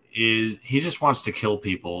 Chucky he just wants to kill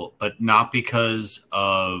people, but not because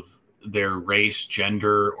of their race,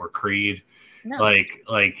 gender, or creed. No.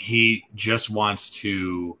 Like he just wants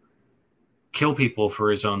to kill people for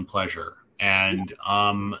his own pleasure, and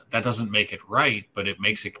that doesn't make it right, but it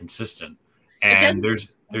makes it consistent. And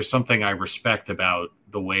there's something I respect about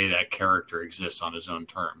the way that character exists on his own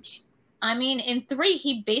terms. I mean, in 3,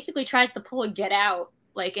 he basically tries to pull a Get Out,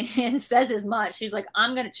 like, and says as much. He's like,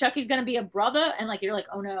 Chucky's gonna be a brother, and like, you're like,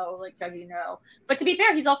 oh no, like, Chucky, no. But to be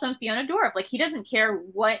fair, he's also in Fiona Dorff. Like, he doesn't care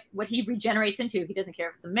what he regenerates into. He doesn't care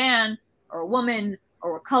if it's a man or a woman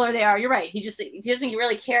or what color they are. You're right. He doesn't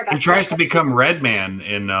really care about. He tries to become Red Man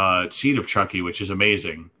in Seed of Chucky, which is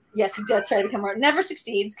amazing. Yes, he does try to become Red. Never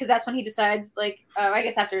succeeds, because that's when he decides, like, I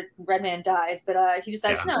guess after Red Man dies, but he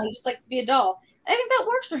decides no, he just likes to be a doll. I think that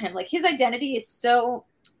works for him. Like, his identity is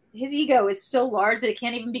his ego is so large that it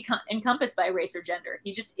can't even be encompassed by race or gender.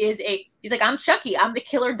 He just is he's like, I'm Chucky. I'm the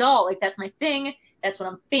killer doll. Like, that's my thing. That's what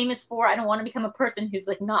I'm famous for. I don't want to become a person who's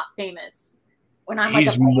like not famous. When I'm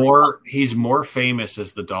he's more famous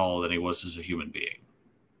as the doll than he was as a human being.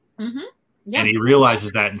 Mm-hmm. Yeah. And he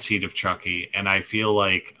realizes that in Seed of Chucky. And I feel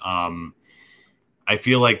like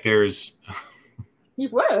there's he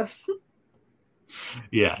would have.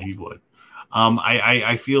 Yeah, he would.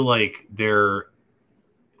 I feel like there's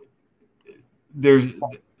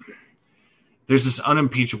this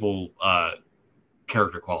unimpeachable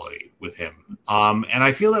character quality with him, and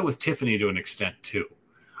I feel that with Tiffany to an extent too.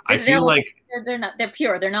 I feel like they're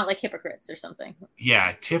pure. They're not like hypocrites or something.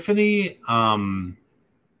 Yeah, Tiffany.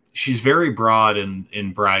 She's very broad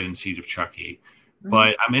in Bride and Seed of Chucky,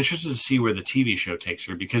 but I'm interested to see where the TV show takes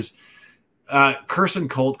her, because Curse and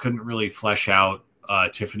Cult couldn't really flesh out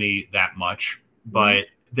Tiffany that much, but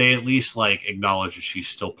they at least like acknowledge that she's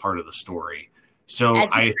still part of the story. So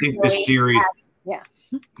I think this series,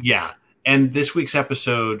 yeah. And this week's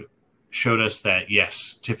episode showed us that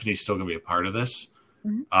yes, Tiffany's still going to be a part of this.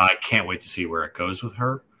 I can't wait to see where it goes with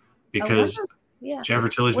her, because Jennifer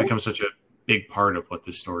Tilly's become such a big part of what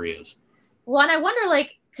this story is. Well, and I wonder,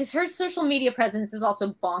 like, because her social media presence is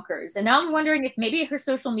also bonkers, and now I'm wondering if maybe her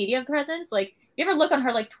social media presence, like, if you ever look on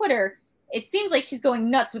her like Twitter, it seems like she's going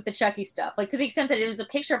nuts with the Chucky stuff, like to the extent that it was a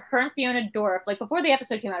picture of her and Fiona Dorff, like before the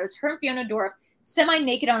episode came out, it was her and Fiona Dorff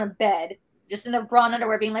semi-naked on a bed, just in their bra and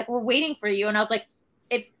underwear, being like, we're waiting for you. And I was like,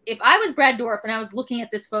 if I was Brad Dourif and I was looking at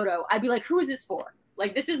this photo, I'd be like, who is this for?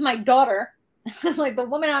 Like, this is my daughter, like the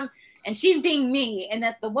woman and she's being me, and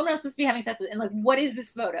that's the woman I'm supposed to be having sex with, and like, what is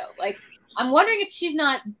this photo? Like, I'm wondering if she's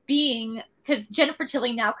not being, because Jennifer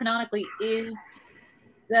Tilly now canonically is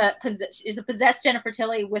the possessed Jennifer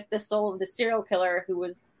Tilly with the soul of the serial killer who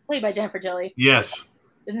was played by Jennifer Tilly. Yes.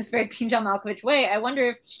 In this very John Malkovich way. I wonder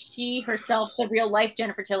if she herself, the real life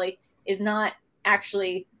Jennifer Tilly, is not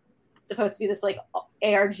actually supposed to be this like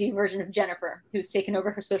ARG version of Jennifer who's taken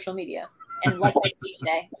over her social media and like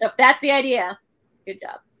today. So if that's the idea, good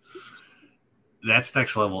job. That's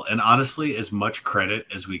next level. And honestly, as much credit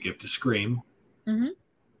as we give to Scream,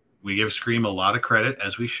 we give Scream a lot of credit,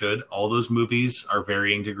 as we should. All those movies are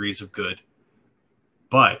varying degrees of good.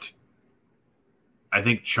 But I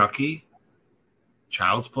think Chucky,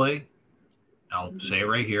 Child's Play, I'll say it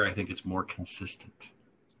right here, I think it's more consistent.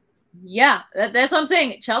 Yeah, that's what I'm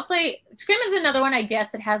saying. Child's Play, Scream is another one, I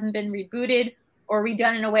guess, that hasn't been rebooted or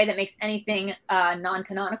redone in a way that makes anything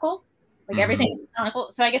non-canonical. Like, everything is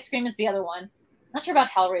canonical. So I guess Scream is the other one. Not sure about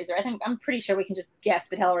Hellraiser. I'm pretty sure we can just guess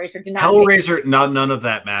that Hellraiser did not. Hellraiser, none of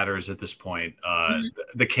that matters at this point.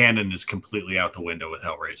 The canon is completely out the window with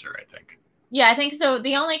Hellraiser, I think. Yeah, I think so.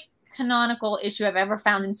 The only canonical issue I've ever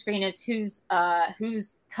found in Scream is whose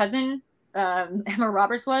cousin Emma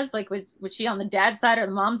Roberts was. Like, was she on the dad's side or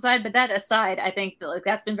the mom's side? But that aside, I think like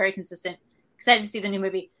that's been very consistent. Excited to see the new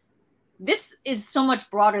movie. This is so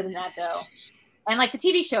much broader than that, though. And like the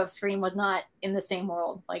TV show of Scream was not in the same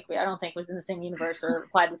world. Like, I don't think was in the same universe or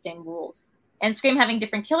applied the same rules. And Scream having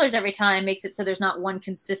different killers every time makes it so there's not one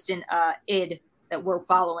consistent id that we're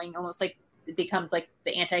following. Almost like it becomes like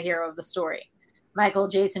the anti-hero of the story. Michael,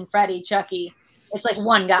 Jason, Freddy, Chucky. It's like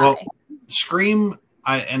one guy. Well, Scream,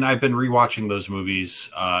 I've been rewatching those movies.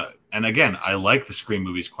 And again, I like the Scream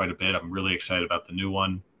movies quite a bit. I'm really excited about the new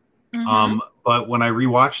one. Mm-hmm. But when I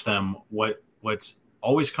rewatch them, what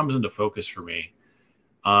always comes into focus for me,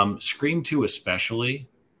 Scream 2 especially,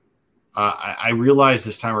 I realized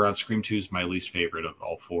this time around Scream 2 is my least favorite of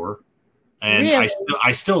all four. And Really?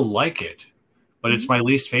 I still like it, but it's my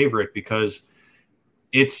least favorite because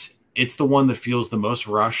it's the one that feels the most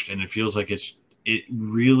rushed, and it feels like it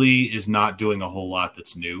really is not doing a whole lot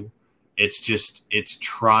that's new. It's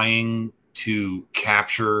trying to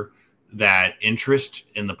capture that interest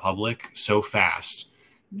in the public so fast.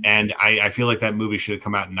 And I feel like that movie should have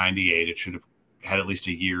come out in 98. It should have had at least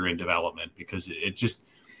a year in development, because it just,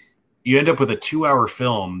 you end up with a 2-hour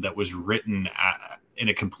film that was written in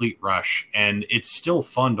a complete rush, and it's still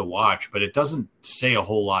fun to watch, but it doesn't say a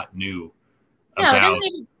whole lot new. No,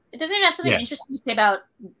 it doesn't even have something Yeah. interesting to say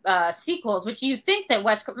about sequels, which you think that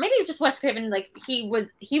maybe it's just Wes Craven, like he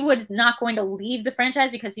was not going to leave the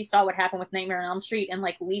franchise because he saw what happened with Nightmare on Elm Street and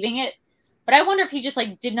like leaving it. But I wonder if he just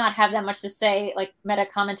like did not have that much to say, like meta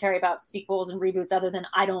commentary about sequels and reboots, other than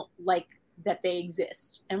I don't like that they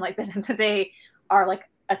exist, and like that they are like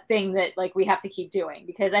a thing that like we have to keep doing.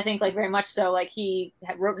 Because I think like very much so, like he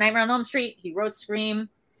wrote Nightmare on Elm Street, he wrote Scream,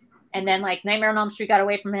 and then like Nightmare on Elm Street got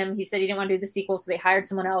away from him. He said he didn't want to do the sequel, so they hired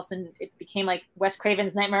someone else, and it became like Wes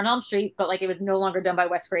Craven's Nightmare on Elm Street, but like it was no longer done by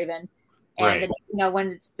Wes Craven. And Right. when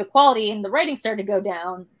it's the quality and the writing started to go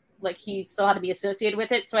down, like he still had to be associated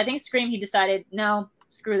with it. So I think Scream, he decided, no,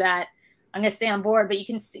 screw that, I'm gonna stay on board. But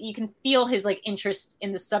you can feel his like interest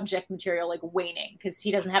in the subject material like waning, because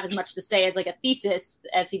he doesn't have as much to say as like a thesis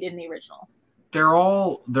as he did in the original. They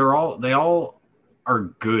all are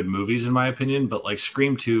good movies in my opinion, but like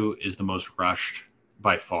Scream 2 is the most rushed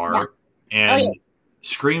by far. Yeah. And yeah.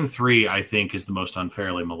 Scream 3 I think is the most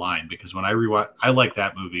unfairly maligned, because when I rewatch, I like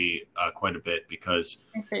that movie quite a bit, because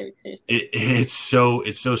it's so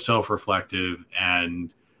self-reflective,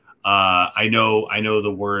 and I know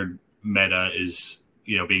the word meta is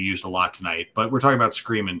being used a lot tonight, but we're talking about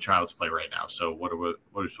Scream and Child's Play right now. So what are we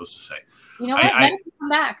supposed to say? You know what? Meta can come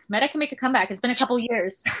back. Meta can make a comeback. It's been a couple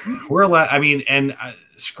years. We're allowed. I mean, and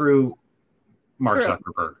screw Mark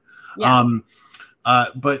Zuckerberg. Yeah.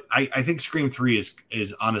 But I think Scream 3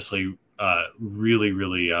 is honestly really,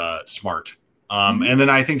 really smart. And then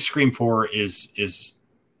I think Scream 4 is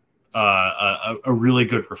a really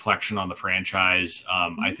good reflection on the franchise.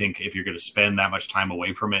 I think if you're going to spend that much time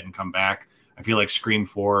away from it and come back, I feel like Scream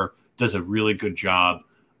 4 does a really good job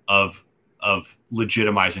of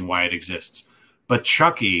legitimizing why it exists. But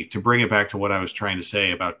Chucky, to bring it back to what I was trying to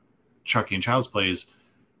say about Chucky and Child's Play, is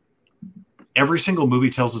every single movie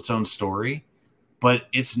tells its own story, but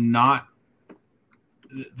it's not.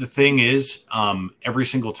 The thing is, every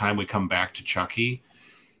single time we come back to Chucky,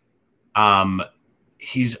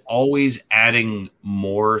 he's always adding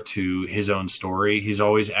more to his own story. He's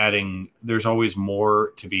always there's always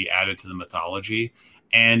more to be added to the mythology.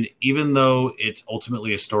 And even though it's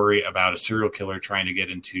ultimately a story about a serial killer trying to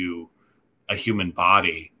get into a human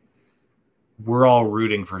body, we're all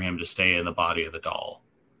rooting for him to stay in the body of the doll.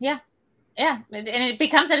 Yeah. Yeah. And it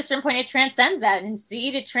becomes at a certain point, it transcends that. And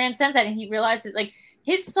it transcends that. And he realizes like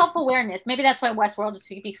his self-awareness, maybe that's why Westworld just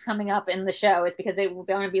keeps coming up in the show, is because they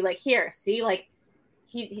want to be like, here, see, like,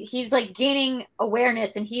 he's like gaining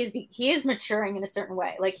awareness, and he is maturing in a certain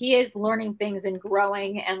way. Like he is learning things and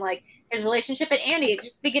growing, and like his relationship at Andy, it's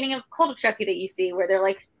just the beginning of Cult of Chucky that you see, where they're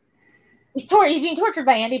like, he's being tortured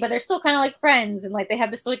by Andy, but they're still kind of like friends, and like they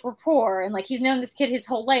have this like rapport, and like he's known this kid his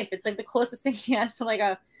whole life. It's like the closest thing he has to like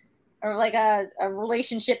a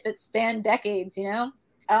relationship that spanned decades,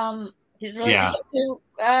 his relationship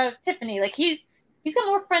to Tiffany, like he's got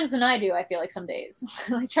more friends than I do, I feel like some days.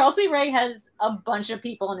 Like Charles Lee Ray has a bunch of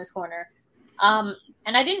people in his corner. And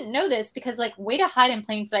I didn't know this because, like, way to hide in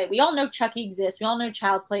plain sight. We all know Chucky exists. We all know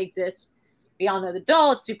Child's Play exists. We all know the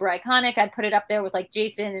doll. It's super iconic. I'd put it up there with, like,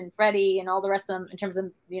 Jason and Freddy and all the rest of them in terms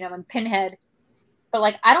of, and Pinhead. But,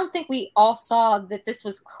 like, I don't think we all saw that this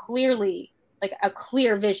was clearly, like, a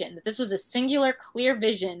clear vision. That this was a singular, clear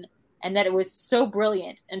vision, and that it was so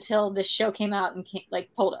brilliant until this show came out and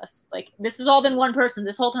told us, like, this has all been one person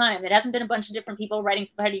this whole time. It hasn't been a bunch of different people writing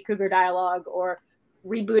Freddy Krueger dialogue or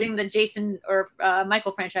rebooting the Jason or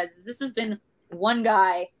Michael franchises. This has been one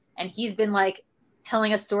guy, and he's been like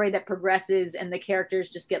telling a story that progresses, and the characters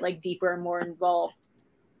just get like deeper and more involved.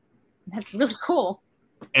 That's really cool.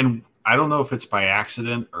 And I don't know if it's by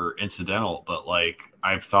accident or incidental, but like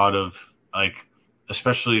I've thought of, like,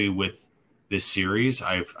 especially with this series,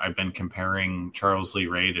 I've been comparing Charles Lee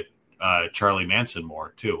Ray to Charlie Manson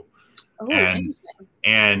more too. Oh, and interesting.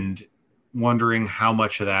 and wondering how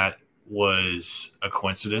much of that was a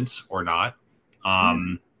coincidence or not.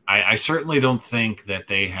 I certainly don't think that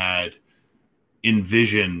they had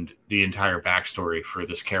envisioned the entire backstory for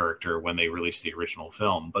this character when they released the original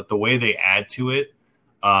film, but the way they add to it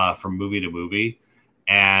from movie to movie,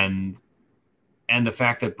 and the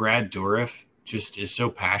fact that Brad Dourif just is so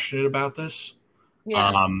passionate about this,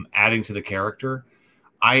 adding to the character,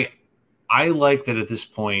 I like that at this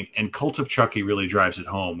point, and Cult of Chucky really drives it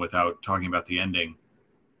home without talking about the ending,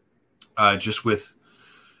 just with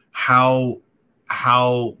how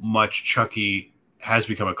much Chucky has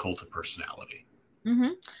become a cult of personality.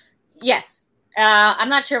 Yes. I'm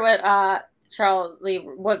not sure what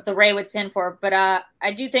what the Ray would stand for, but I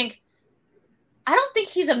don't think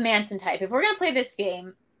he's a Manson type. If we're going to play this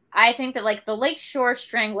game, I think that like the Lakeshore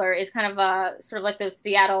Strangler is kind of sort of like those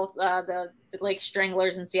Seattle, the Lake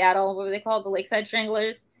Stranglers in Seattle. What were they called? The Lakeside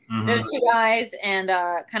Stranglers. Those two guys, and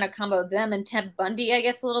kind of combo them and Ted Bundy, I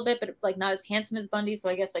guess, a little bit, but like not as handsome as Bundy. So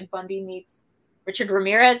I guess like Bundy meets Richard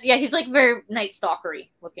Ramirez. Yeah, he's like very Night Stalker-y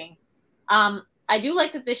looking. I do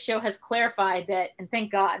like that this show has clarified that, and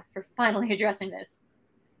thank God for finally addressing this.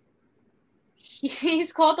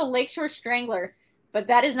 He's called the Lakeshore Strangler, but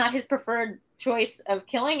that is not his preferred choice of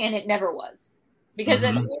killing, and it never was. Because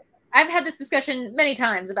I've had this discussion many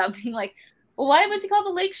times about being like, well, why was he called the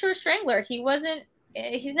Lakeshore Strangler?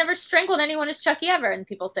 He's never strangled anyone as Chucky ever. And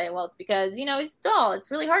people say, well, it's because, he's dull.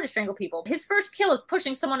 It's really hard to strangle people. His first kill is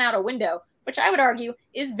pushing someone out a window, which I would argue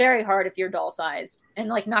is very hard if you're doll-sized and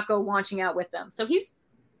like not go launching out with them. So he's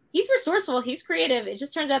resourceful. He's creative. It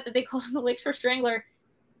just turns out that they called him the Lakeshore Strangler.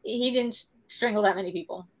 He didn't strangle that many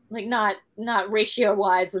people. Like not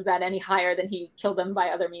ratio-wise was that any higher than he killed them by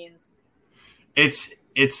other means. It's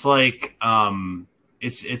like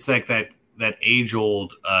it's like that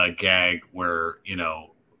age-old gag where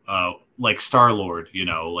like Star-Lord,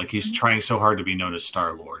 like he's trying so hard to be known as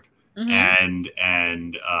Star-Lord,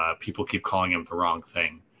 and people keep calling him the wrong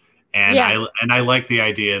thing, and I like the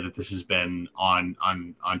idea that this has been on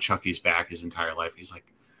Chucky's back his entire life. He's like,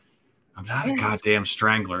 I'm not a goddamn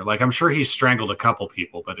strangler. Like, I'm sure he's strangled a couple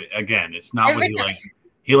people, but again, it's not what he likes.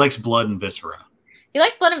 He likes blood and viscera. He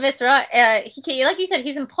likes blood and viscera. He, like you said,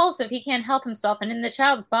 he's impulsive. He can't help himself. And in the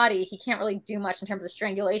child's body, he can't really do much in terms of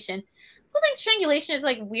strangulation. I also think strangulation is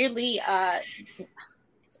like weirdly,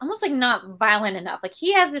 it's almost like not violent enough. Like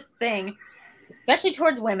he has this thing, especially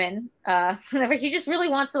towards women, whenever he just really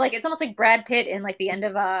wants to like, it's almost like Brad Pitt in like the end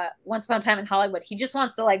of Once Upon a Time in Hollywood. He just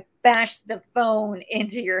wants to like bash the phone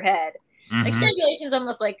into your head. Like strangulation is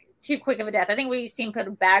almost like too quick of a death. I think we've seen put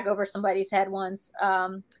a bag over somebody's head once.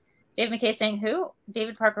 David McKay saying who?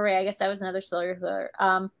 David Parker Ray. I guess that was another serial killer.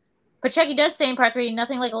 But Chucky does say in part 3,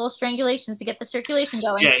 nothing like a little strangulations to get the circulation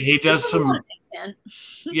going. Yeah, he does some.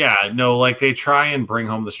 Like they try and bring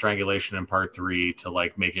home the strangulation in part 3 to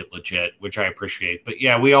like make it legit, which I appreciate. But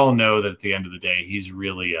yeah, we all know that at the end of the day, he's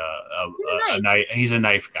really he's a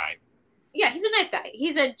knife guy. Yeah, he's a knife guy.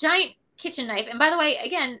 He's a giant kitchen knife. And by the way,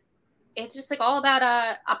 again, it's just like all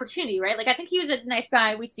about opportunity, right? Like I think he was a knife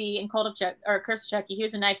guy we see in Cult of Chucky or Curse of Chucky. He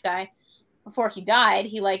was a knife guy before he died.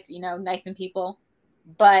 He liked, knifing people.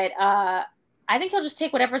 But I think he'll just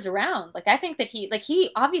take whatever's around. Like I think that he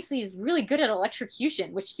obviously is really good at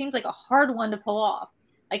electrocution, which seems like a hard one to pull off.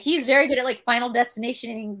 Like he's very good at like Final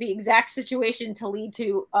Destinationing the exact situation to lead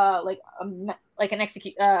to an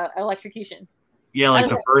electrocution. Yeah, like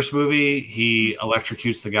the first movie, he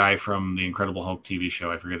electrocutes the guy from the Incredible Hulk TV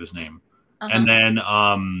show. I forget his name. And then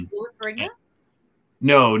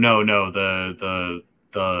No,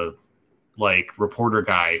 the like reporter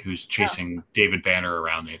guy who's chasing David Banner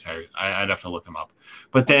around the entire. I'd have to look him up.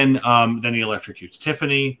 But then he electrocutes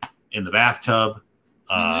Tiffany in the bathtub,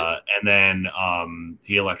 and then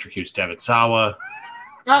he electrocutes Devon Sawa.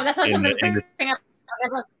 Oh, that's what I was going to bring up.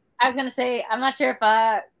 I was going to say, I'm not sure if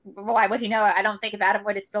why would he know? I don't think if Adam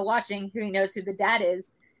Wood is still watching, who he knows who the dad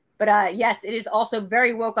is. But yes, it is also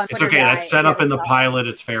very woke on Twitter. It's okay. That's set up in the pilot.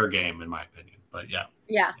 It's fair game, in my opinion. But yeah.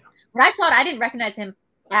 Yeah. When I saw it, I didn't recognize him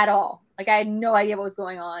at all. Like, I had no idea what was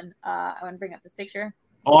going on. I want to bring up this picture.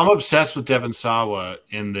 Oh, I'm obsessed with Devon Sawa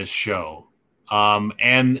in this show.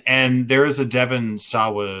 And there is a Devon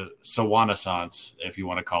Sawa Renaissance, if you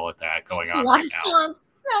want to call it that, going on right now.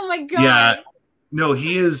 Oh my god. Yeah. No,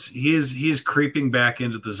 he is creeping back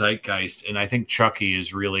into the zeitgeist, and I think Chucky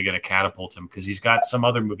is really going to catapult him because he's got some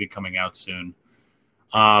other movie coming out soon.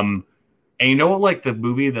 And you know what? Like the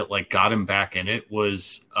movie that like got him back in it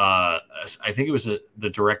was, I think it was the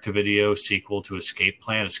direct-to-video sequel to Escape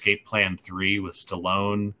Plan 3 with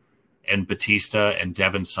Stallone and Batista and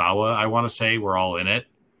Devon Sawa. I want to say were all in it,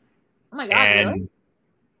 Oh my god, And really?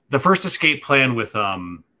 the first Escape Plan with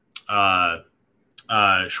Schwarzenegger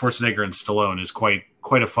and Stallone is quite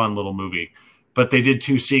a fun little movie. But they did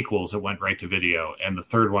 2 sequels that went right to video, and the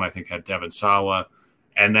third one I think had Devon Sawa,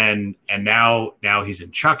 and now he's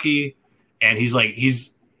in Chucky, and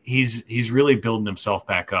he's really building himself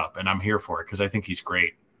back up, and I'm here for it because I think he's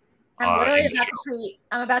great. I'm literally about to tweet.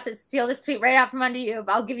 I'm about to steal this tweet right out from under you,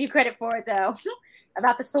 but I'll give you credit for it though.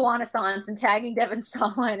 About the Swanasons and tagging Devon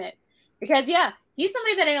Sawa in it, because yeah, he's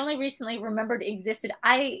somebody that I only recently remembered existed.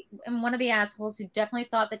 I am one of the assholes who definitely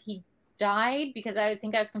thought that he died because I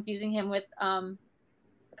think I was confusing him with the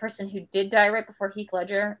person who did die right before Heath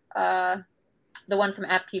Ledger, the one from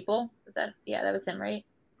Apt People. Was that? Yeah, that was him, right?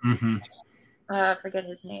 Mm-hmm. Forget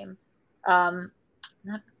his name.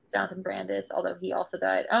 Not Jonathan Brandis, although he also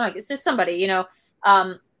died. Oh, it's just somebody, you know.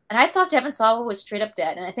 And I thought Devon Sawa was straight up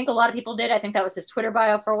dead, and I think a lot of people did. I think that was his Twitter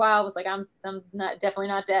bio for a while. It was like, I'm not, definitely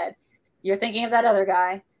not dead. You're thinking of that other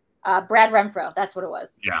guy, Brad Renfro. That's what it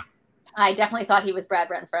was. Yeah. I definitely thought he was Brad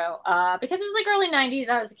Renfro because it was like early 90s.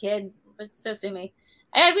 I was a kid, but so sue me.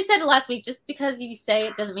 We said it last week, just because you say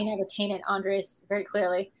it doesn't mean I retain it, Andres, very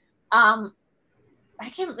clearly. I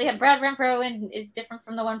can't, yeah, Brad Renfro is different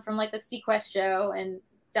from the one from like the Sequest show and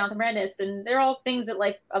Jonathan Brandis, and they're all things that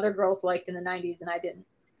like other girls liked in the 90s and I didn't.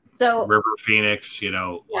 So River Phoenix, you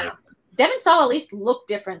know, yeah. like Devon Sawa at least looked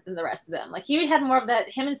different than the rest of them. Like he had more of that.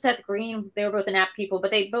 Him and Seth Green, they were both in Apt People,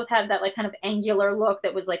 but they both had that like kind of angular look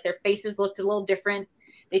that was like their faces looked a little different.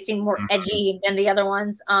 They seemed more edgy than the other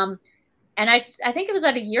ones. And I think it was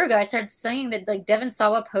about a year ago I started saying that like Devon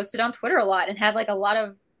Sawa posted on Twitter a lot and had like a lot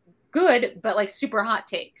of good but like super hot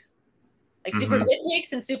takes, like super good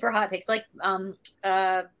takes and super hot takes. Like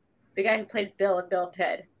the guy who plays Bill and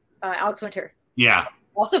Ted, Alex Winter. Yeah.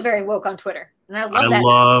 Also very woke on Twitter. And I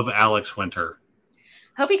love Alex Winter.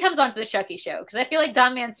 Hope he comes on to the Chucky show, because I feel like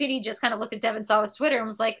Don Mancini just kind of looked at Devon Sawa's Twitter and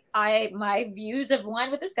was like, my views have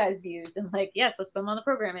aligned with this guy's views. And like, yes, let's put him on the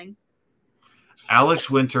programming. Alex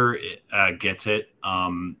Winter gets it.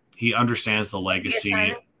 He understands the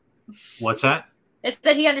legacy. What's that? It's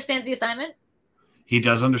that he understands the assignment. He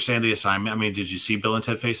does understand the assignment. I mean, did you see Bill and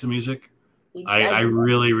Ted Face the Music? I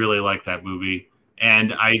really, really like that movie.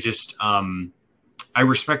 And I just, I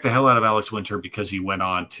respect the hell out of Alex Winter because he went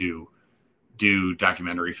on to do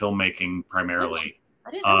documentary filmmaking primarily.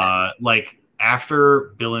 I didn't know that. Like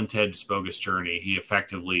after Bill and Ted's Bogus Journey, he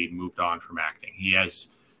effectively moved on from acting.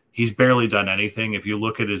 He's barely done anything. If you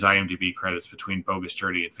look at his IMDb credits between Bogus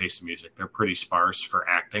Journey and Face the Music, they're pretty sparse for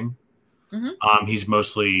acting. He's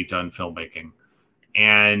mostly done filmmaking.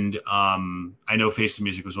 And I know Face the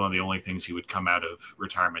Music was one of the only things he would come out of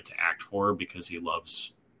retirement to act for because he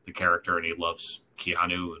loves the character and he loves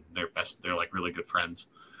Keanu, and they're like really good friends.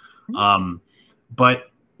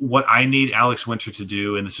 But what I need Alex Winter to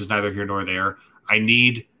do, and this is neither here nor there, I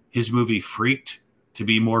need his movie Freaked to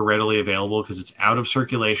be more readily available because it's out of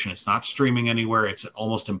circulation. It's not streaming anywhere. It's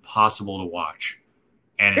almost impossible to watch.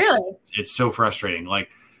 And it's so frustrating. Like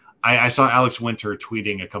I saw Alex Winter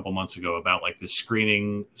tweeting a couple months ago about like this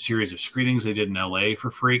series of screenings they did in LA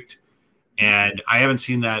for Freaked. And I haven't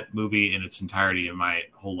seen that movie in its entirety in my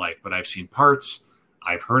whole life, but I've seen parts.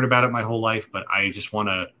 I've heard about it my whole life, but I just want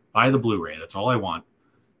to buy the Blu-ray. That's all I want.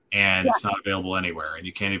 And it's not available anywhere, and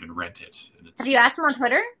you can't even rent it. Have you asked him on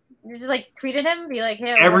Twitter? You just like tweeted him, be like,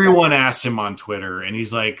 "Hey." Everyone asked him on Twitter, and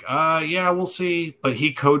he's like, yeah, we'll see." But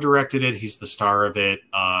he co-directed it. He's the star of it.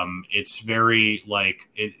 It's very like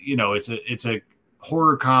it. You know, it's a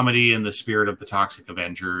horror comedy in the spirit of The Toxic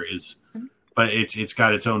Avenger. But it's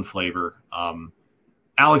got its own flavor.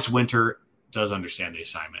 Alex Winter does understand the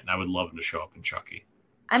assignment, and I would love him to show up in Chucky.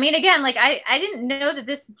 I mean, again, like I didn't know that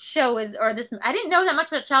this show is, or this, I didn't know that much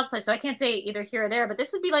about Child's Play, so I can't say either here or there, but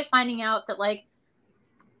this would be like finding out that like,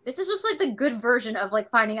 this is just like the good version of like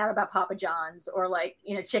finding out about Papa John's or like,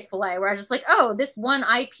 you know, Chick-fil-A, where I was just like, oh, this one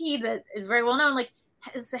IP that is very well known, like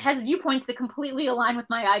has viewpoints that completely align with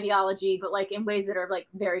my ideology, but like in ways that are like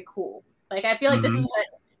very cool. Like, I feel like this is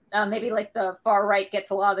what maybe like the far right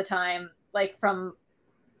gets a lot of the time, like from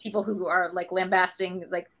people who are like lambasting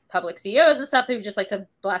like public CEOs and stuff who just like to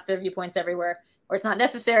blast their viewpoints everywhere, or it's not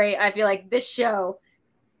necessary. I feel like this show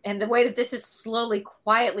and the way that this is slowly,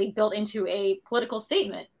 quietly built into a political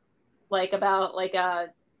statement, like about like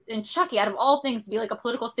in Chucky, out of all things, to be like a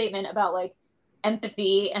political statement about like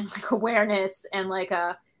empathy and like awareness and like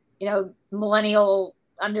you know, millennial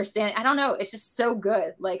understanding. I don't know. It's just so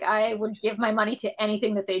good. Like I would give my money to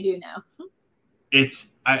anything that they do now.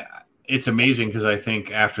 It's amazing because I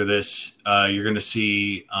think after this, you're going to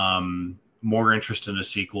see more interest in a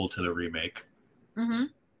sequel to the remake.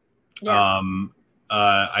 Yeah.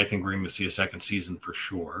 I think we're going to see a second season for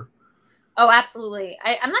sure. Oh, absolutely.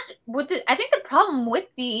 I'm not I think the problem with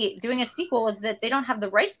the doing a sequel is that they don't have the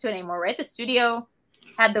rights to it anymore, right? The studio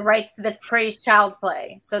had the rights to the phrase Child's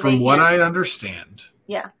Play, so they From what can't. I understand,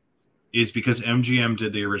 Yeah. is because MGM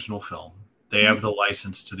did the original film. They have the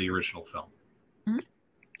license to the original film. Mhm.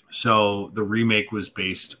 So the remake was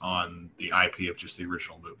based on the IP of just the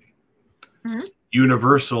original movie. Mhm.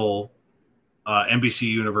 Universal, NBC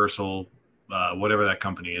Universal, whatever that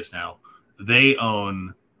company is now, they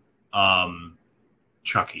own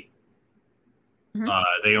Chucky. Mhm.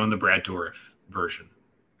 They own the Brad Dourif version.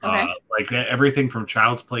 Okay. Like everything from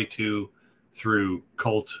Child's Play 2 through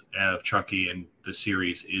Cult of Chucky and the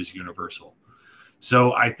series is Universal.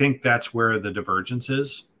 So I think that's where the divergence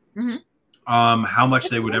is. Mhm. How much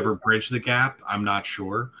That's they would ever interesting. bridge the gap, I'm not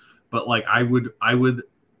sure. But like I would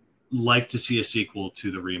like to see a sequel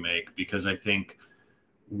to the remake, because I think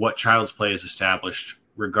what Child's Play has established,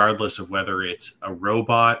 regardless of whether it's a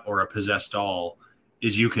robot or a possessed doll,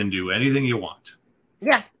 is you can do anything you want.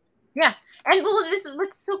 Yeah. Yeah. And well,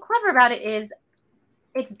 what's so clever about it is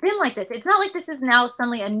it's been like this. It's not like this is now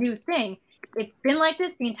suddenly a new thing. It's been like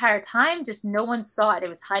this the entire time. Just no one saw it. It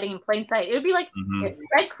was hiding in plain sight. It would be like if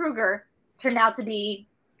Fred Krueger turned out to be,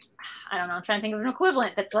 I don't know, I'm trying to think of an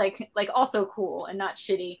equivalent that's like also cool and not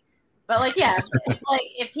shitty. But like, yeah, like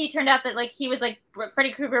if he turned out that like he was like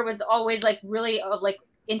Freddy Krueger was always like really like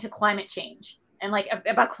into climate change and like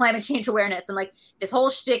about climate change awareness, and like this whole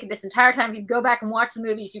shtick this entire time. If you go back and watch the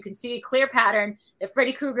movies, you can see a clear pattern that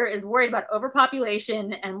Freddy Krueger is worried about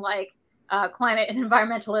overpopulation and like climate and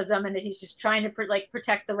environmentalism, and that he's just trying to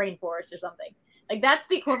protect the rainforest or something. Like that's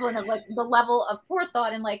the equivalent of like the level of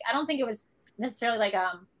forethought. And like I don't think it was necessarily like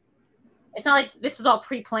it's not like this was all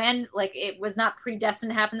pre-planned. Like it was not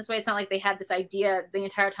predestined to happen this way. It's not like they had this idea the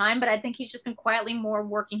entire time. But I think he's just been quietly more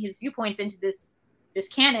working his viewpoints into this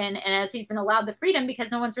canon, and as he's been allowed the freedom,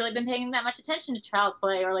 because no one's really been paying that much attention to Child's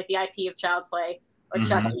Play or like the IP of Child's Play or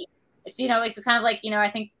Chucky. It's it's just kind of like I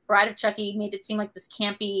think Bride of Chucky made it seem like this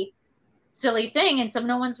campy, silly thing, and so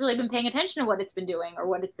no one's really been paying attention to what it's been doing or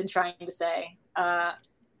what it's been trying to say.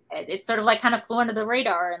 It's sort of like kind of flew under the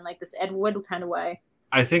radar in like this Ed Wood kind of way.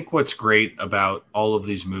 I think what's great about all of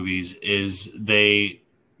these movies is they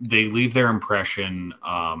leave their impression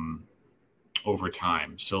over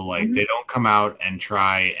time. So like they don't come out and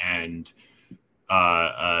try and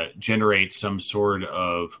generate some sort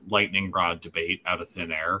of lightning rod debate out of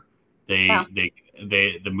thin air.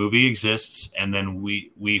 The movie exists, and then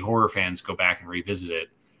we horror fans go back and revisit it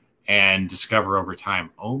and discover over time,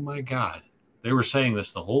 oh my God, they were saying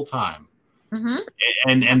this the whole time.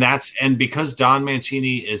 And because Don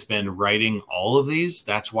Mancini has been writing all of these,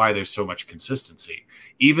 that's why there's so much consistency.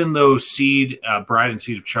 Even though Bride and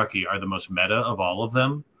Seed of Chucky are the most meta of all of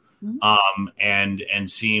them,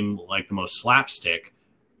 and seem like the most slapstick,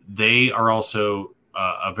 they are also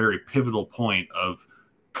a very pivotal point of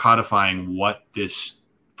codifying what this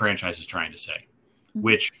franchise is trying to say,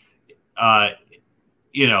 which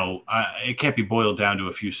it can't be boiled down to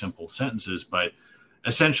a few simple sentences, but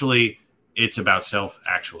essentially it's about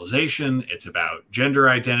self-actualization, it's about gender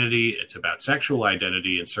identity, it's about sexual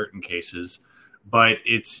identity in certain cases, but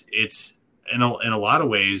it's in a lot of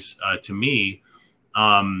ways, to me,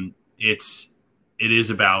 it is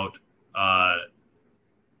about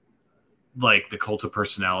like the cult of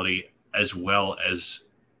personality, as well as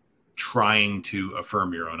trying to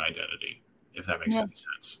affirm your own identity, if that makes any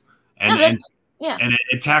sense. And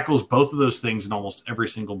it tackles both of those things in almost every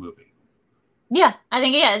single movie. Yeah, I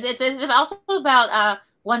think it's also about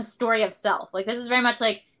one's story of self. Like this is very much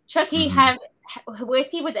like Chucky had, if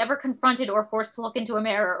he was ever confronted or forced to look into a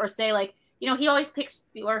mirror or say like, he always picks,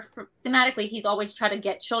 or thematically, he's always tried to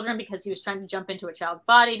get children because he was trying to jump into a child's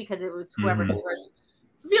body because it was whoever he first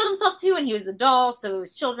revealed himself to, and he was a doll, so it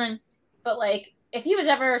was children. But like, if he was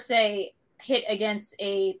ever, say, hit against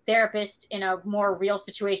a therapist in a more real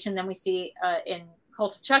situation than we see in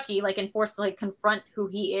Cult of Chucky, like, and forced to like confront who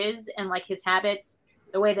he is and like his habits,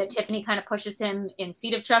 the way that Tiffany kind of pushes him in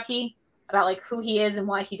Seed of Chucky about like who he is and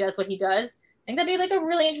why he does what he does. I think that'd be like a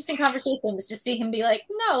really interesting conversation, to just see him be like,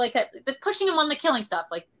 no, like the pushing him on the killing stuff.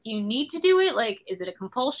 Like, do you need to do it? Like, is it a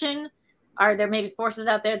compulsion? Are there maybe forces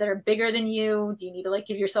out there that are bigger than you? Do you need to like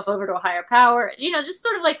give yourself over to a higher power? Just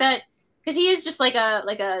sort of like that, because he is just like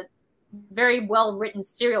a very well written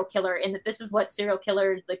serial killer, in that this is what serial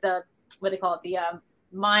killers, like the, what they call it, the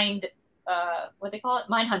mind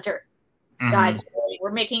hunter guys.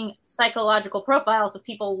 We're making psychological profiles of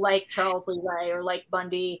people like Charles Lee Ray or like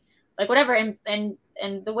Bundy, like whatever, and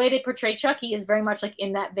the way they portray Chucky is very much like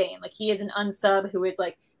in that vein. Like he is an unsub who is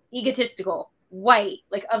like egotistical, white,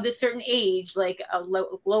 like of this certain age, like a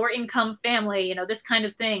lower income family, this kind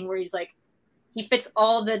of thing, where he's like he fits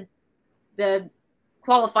all the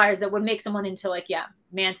qualifiers that would make someone into like, yeah,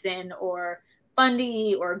 Manson or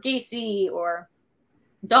Bundy or Gacy or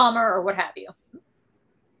Dahmer or what have you.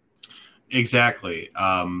 Exactly.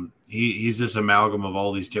 He's this amalgam of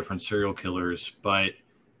all these different serial killers, but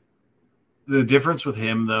the difference with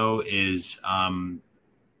him though is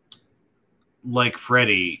like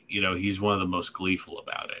Freddy, you know, he's one of the most gleeful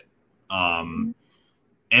about it. And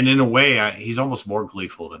in a way, he's almost more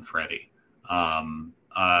gleeful than Freddy.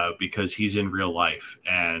 Because he's in real life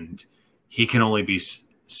and he can only be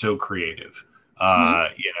so creative.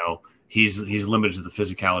 You know, he's limited to the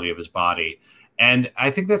physicality of his body. And I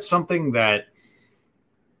think that's something that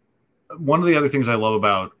one of the other things I love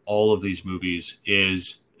about all of these movies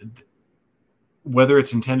is whether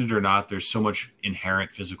it's intended or not, there's so much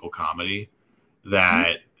inherent physical comedy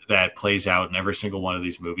that plays out in every single one of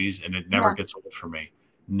these movies. And it never gets old for me.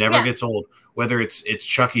 Never gets old. Whether it's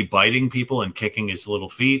Chucky biting people and kicking his little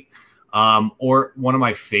feet, or one of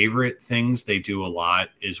my favorite things they do a lot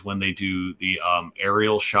is when they do the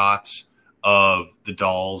aerial shots of the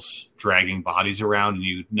dolls dragging bodies around, and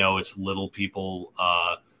you know it's little people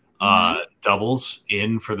doubles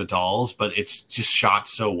in for the dolls, but it's just shot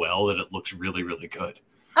so well that it looks really, really good.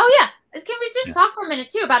 Oh yeah, can we just talk for a minute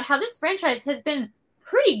too about how this franchise has been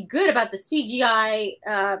pretty good about the CGI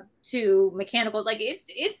to mechanical? Like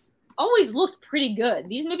it's always looked pretty good.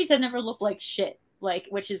 These movies have never looked like shit, like,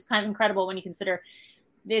 which is kind of incredible when you consider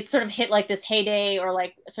it sort of hit like this heyday or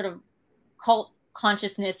like sort of cult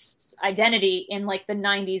consciousness identity in like the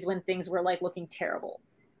 90s when things were like looking terrible.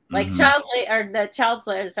 Like Child's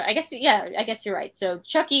Play. So I guess you're right. So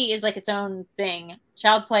Chucky is like its own thing.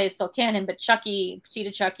 Child's Play is still canon, but Chucky, Seed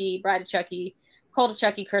of Chucky, Bride of Chucky, Cult of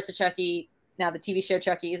Chucky, Curse of Chucky, now the TV show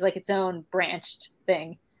Chucky is like its own branched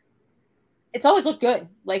thing. It's always looked good.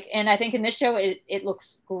 Like, and I think in this show, it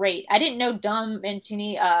looks great. I didn't know Dom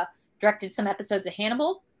Mancini directed some episodes of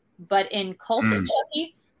Hannibal, but in Cult of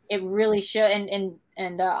Chucky, it really showed. And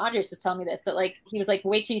Andres was telling me this, that like, he was like,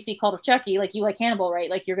 wait till you see Cult of Chucky. Like, you like Hannibal, right?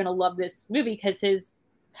 Like, you're going to love this movie because his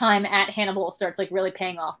time at Hannibal starts like really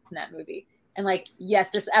paying off in that movie. And like,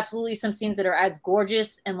 yes, there's absolutely some scenes that are as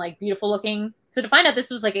gorgeous and like beautiful looking. So to find out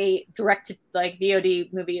this was like a direct to like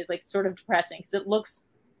VOD movie is like sort of depressing because it looks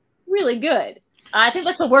really good. I think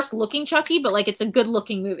that's the worst looking Chucky, but like it's a good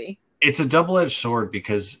looking movie. It's a double-edged sword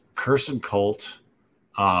because Curse and Cult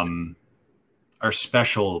are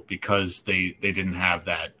special because they didn't have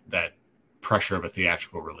that pressure of a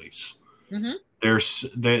theatrical release.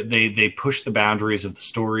 They push the boundaries of the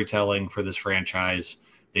storytelling for this franchise.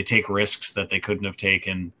 They take risks that they couldn't have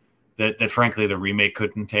taken, that frankly the remake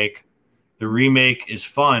couldn't take. The remake is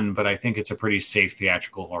fun, but I think it's a pretty safe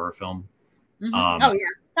theatrical horror film. Oh yeah,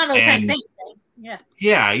 it's not really trying to say anything.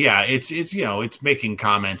 Yeah. It's you know, it's making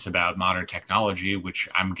comments about modern technology, which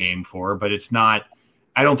I'm game for, but it's not.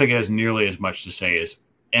 I don't think it has nearly as much to say as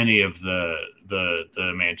any of the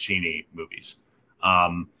Mancini movies.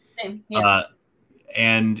 Same. Yeah.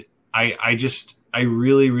 And I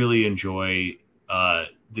really, really enjoy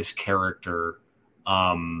this character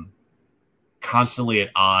constantly at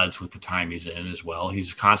odds with the time he's in as well.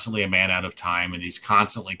 He's constantly a man out of time, and he's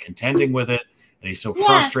constantly contending with it, and he's so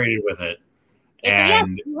frustrated with it. Yes,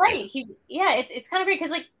 you're right. It's kind of great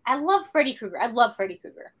because like I love Freddy Krueger.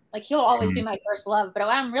 Like he'll always be my first love. But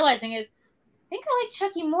what I'm realizing is I think I like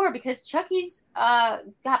Chucky more because Chucky's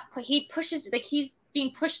he's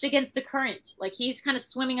being pushed against the current. Like he's kind of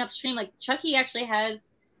swimming upstream. Like Chucky actually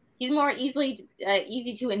he's more easy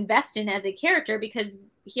to invest in as a character because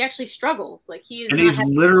he actually struggles. Like he's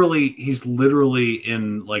literally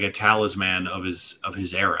in like a talisman of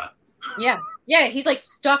his era. Yeah, he's like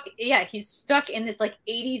stuck. Yeah, he's stuck in this like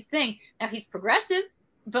 80s thing. Now he's progressive,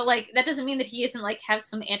 but like that doesn't mean that he isn't like have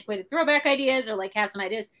some antiquated throwback ideas or like have some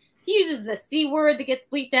ideas. He uses the C word that gets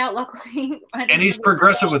bleeped out, luckily. And he's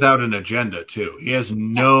progressive without an agenda too. He has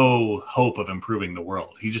no hope of improving the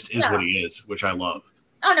world. He just is what he is, which I love.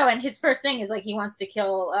 Oh no, and his first thing is like he wants to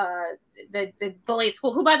kill the bully at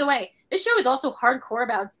school, who, by the way, this show is also hardcore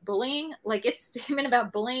about bullying. Like its statement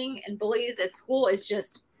about bullying and bullies at school is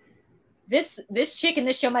just this chick in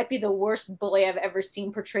this show might be the worst bully I've ever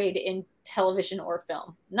seen portrayed in television or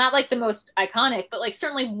film. Not like the most iconic, but like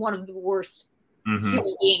certainly one of the worst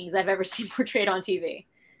human beings I've ever seen portrayed on TV.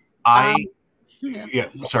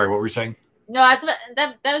 Sorry, what were you saying? No,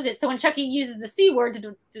 that was it. So when Chucky uses the C word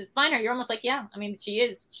to define her, you're almost like, yeah, I mean,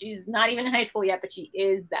 she's not even in high school yet, but she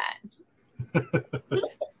is that.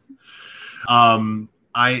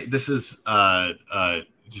 This is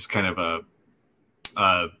just kind of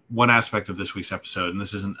one aspect of this week's episode, and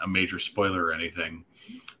this isn't a major spoiler or anything.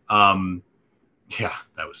 That's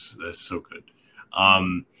so good.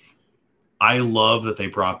 I love that they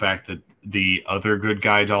brought back the other good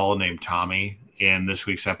guy doll named Tommy in this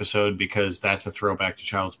week's episode, because that's a throwback to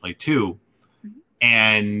Child's Play 2.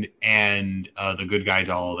 And the good guy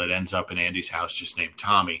doll that ends up in Andy's house just named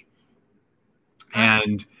Tommy.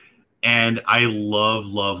 And I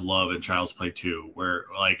love in Child's Play 2, where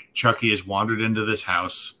like Chucky has wandered into this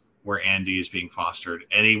house where Andy is being fostered,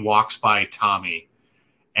 and he walks by Tommy,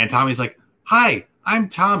 and Tommy's like, "Hi, I'm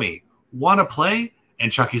Tommy. Want to play?"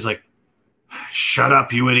 And Chucky's like, "Shut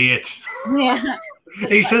up, you idiot." Yeah.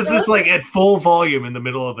 He says this like at full volume in the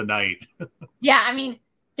middle of the night. Yeah, I mean,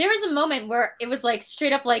 there was a moment where it was like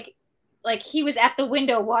straight up like he was at the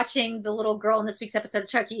window watching the little girl in this week's episode of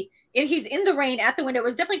Chucky. And he's in the rain at the window. It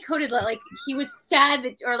was definitely coded like he was sad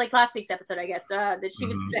that, or like last week's episode, I guess, that she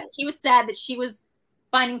was he was sad that she was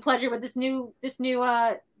finding pleasure with this new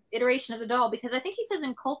iteration of the doll, because I think he says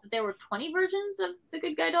in Cult that there were 20 versions of the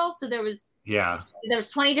good guy doll. So there was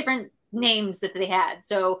 20 different names that they had.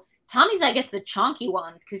 So Tommy's, I guess, the chonky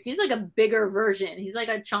one, because he's like a bigger version. He's like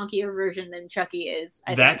a chonkier version than Chucky is.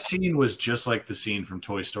 I think scene was just like the scene from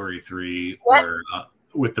Toy Story 3, yes.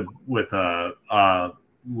 Where with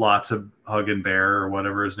lots of Hug and Bear or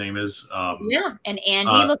whatever his name is. And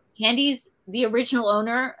Andy, Andy's the original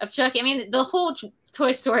owner of Chucky. I mean, the whole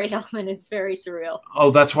Toy Story element is very surreal.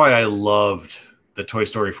 Oh, that's why I loved the Toy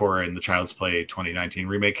Story 4 and the Child's Play 2019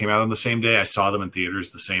 remake came out on the same day. I saw them in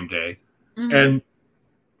theaters the same day. And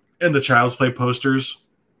the Child's Play posters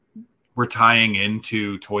were tying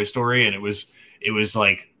into Toy Story, and it was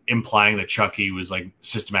like implying that Chucky was like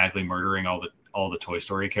systematically murdering all the Toy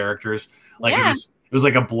Story characters. Like it was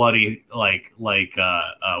like a bloody like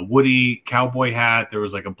Woody cowboy hat. There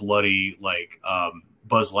was like a bloody like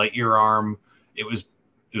Buzz Lightyear arm. It was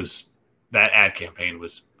that ad campaign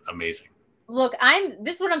was amazing. Look,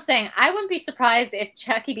 this is what I'm saying. I wouldn't be surprised if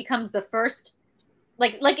Chucky becomes the first,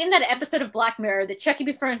 like in that episode of Black Mirror, that Chucky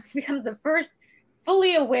becomes the first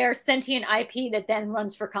fully aware sentient IP that then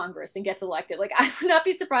runs for Congress and gets elected. Like, I would not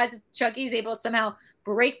be surprised if Chucky is able to somehow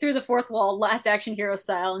break through the fourth wall, Last Action Hero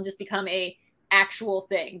style, and just become a actual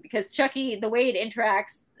thing. Because Chucky, the way it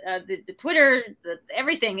interacts, the Twitter,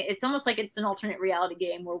 everything, it's almost like it's an alternate reality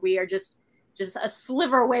game where we are just a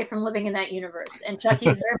sliver away from living in that universe. And Chucky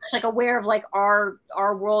is very much like aware of like our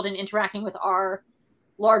world and interacting with our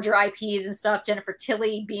larger IPs and stuff. Jennifer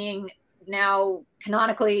Tilly being now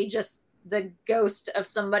canonically just the ghost of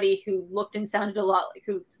somebody who looked and sounded a lot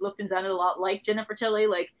like Jennifer Tilly.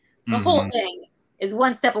 Like the whole thing is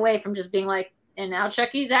one step away from just being like, and now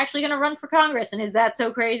Chucky's actually going to run for Congress. And is that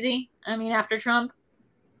so crazy? I mean, after Trump.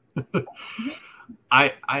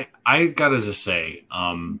 I gotta just say,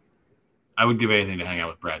 I would give anything to hang out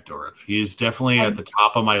with Brad Dourif. He is definitely at the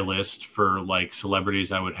top of my list for like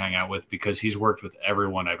celebrities I would hang out with, because he's worked with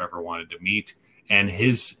everyone I've ever wanted to meet, and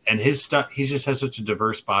his stuff. He just has such a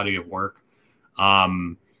diverse body of work.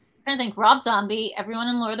 I'm trying to think. Rob Zombie, everyone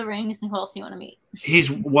in Lord of the Rings, and who else do you want to meet? He's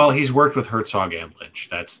worked with Herzog and Lynch.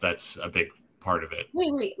 That's a big part of it.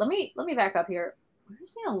 Wait. Let me back up here.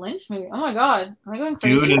 Where's the Lynch movie? Oh my god, am I going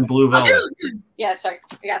crazy? Dune and Blue Velvet. Yeah, sorry,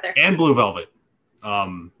 I got there. And Blue Velvet.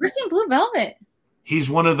 We're seeing Blue Velvet. He's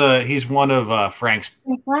one of Frank's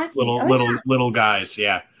little guys.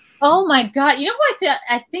 Yeah. Oh my god! You know what?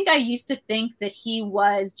 I think I used to think that he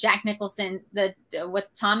was Jack Nicholson. With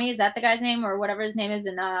Tommy, is that the guy's name or whatever his name is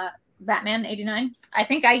in Batman '89? I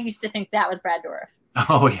think I used to think that was Brad Dourif.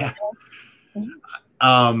 Oh yeah.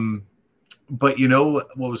 But you know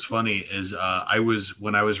what was funny is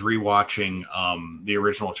when I was rewatching the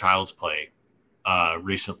original Child's Play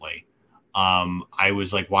recently. I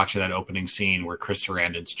was like watching that opening scene where Chris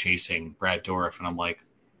Sarandon's chasing Brad Dourif, and I'm like,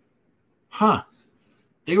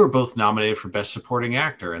 they were both nominated for Best Supporting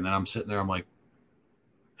Actor. And then I'm sitting there, I'm like,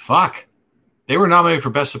 fuck, they were nominated for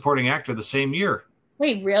Best Supporting Actor the same year.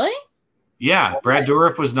 Wait, really? Yeah, Brad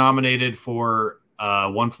Dourif was nominated for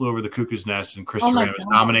One Flew Over the Cuckoo's Nest, and Chris Sarandon was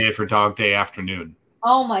nominated for Dog Day Afternoon.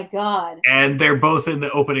 Oh my god! And they're both in the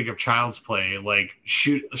opening of Child's Play, like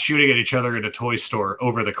shooting at each other in a toy store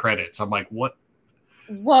over the credits. I'm like, what?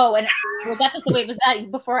 Whoa! And was that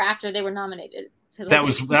before or after they were nominated? That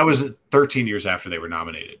was 13 years after they were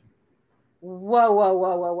nominated.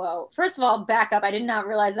 Whoa! First of all, back up. I did not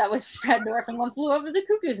realize that was Brad Dourif and One Flew Over the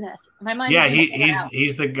Cuckoo's Nest. My mind. Yeah,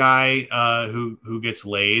 he's the guy who gets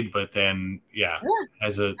laid, but then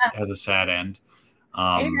has a sad end.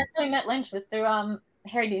 Maybe that's how he met Lynch, was through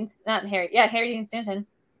Harry Dean Stanton,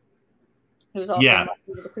 who was also in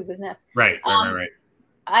the Cuckoo's Nest. Right.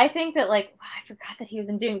 I think that like I forgot that he was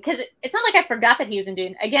in Dune because it's not like I forgot that he was in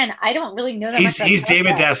Dune. Again, I don't really know that he's much. He's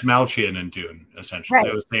David Dastmalchian in Dune, essentially. Right.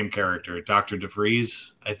 They're the same character, Dr.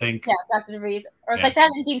 DeVries, I think. Yeah, Dr. DeVries, or it's like that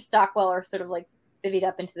and Dean Stockwell are sort of like divvied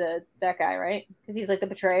up into that guy, right? Because he's like the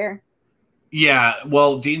betrayer. Yeah,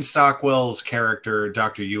 well, Dean Stockwell's character,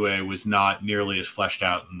 Dr. Yue, was not nearly as fleshed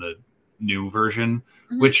out in the new version,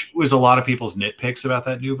 which was a lot of people's nitpicks about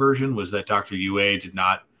that new version, was that Dr. Yue did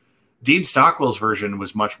not. Dean Stockwell's version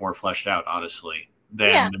was much more fleshed out, honestly,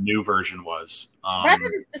 than the new version was.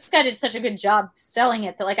 This guy did such a good job selling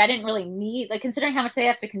it that like I didn't really need, like, considering how much they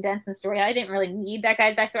have to condense in the story, I didn't really need that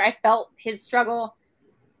guy's backstory. I felt his struggle.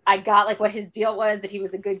 I got like what his deal was, that he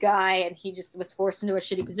was a good guy and he just was forced into a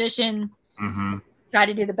shitty position. Tried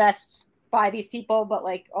to do the best by these people, but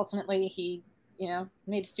like ultimately he, you know,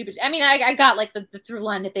 made stupid. I mean, I got like the through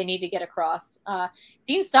line that they need to get across.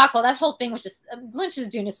 Dean Stockwell, that whole thing was just, Lynch's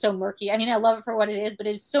Dune is so murky. I mean, I love it for what it is, but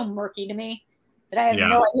it is so murky to me that I have no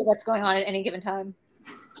idea what's going on at any given time.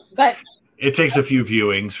 But it takes a few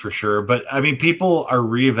viewings for sure. But I mean, people are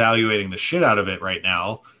reevaluating the shit out of it right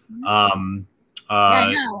now.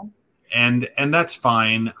 I know. And that's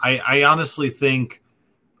fine. I honestly think,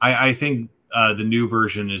 I think the new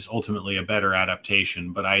version is ultimately a better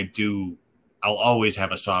adaptation, but I'll always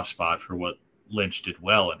have a soft spot for what Lynch did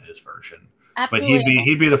well in his version. Absolutely. But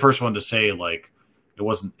he'd be the first one to say like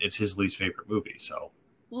it's his least favorite movie. So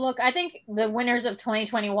look, I think the winners of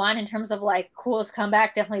 2021 in terms of like coolest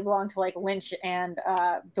comeback definitely belong to like Lynch and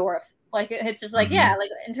Dorff. Like it's just like like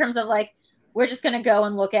in terms of like we're just gonna go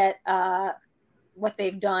and look at what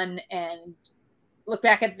they've done and look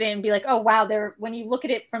back at them and be like, oh wow, when you look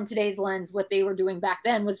at it from today's lens, what they were doing back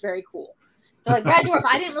then was very cool. So like Brad Dourif,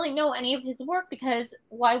 I didn't really know any of his work because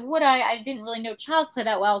why would I? I didn't really know Child's Play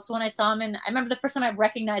that well. So when I saw him, and I remember the first time I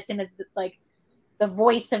recognized him as the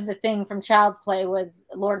voice of the thing from Child's Play was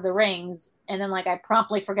Lord of the Rings, and then like I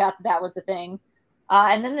promptly forgot that was the thing,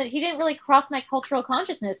 and then he didn't really cross my cultural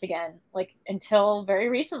consciousness again, like until very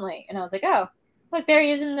recently, and I was like, oh, look, there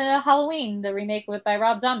he is in the Halloween, the remake by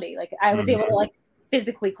Rob Zombie. Like I was able to like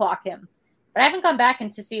physically clock him, but I haven't gone back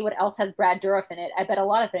and to see what else has Brad Dourif in it. I bet a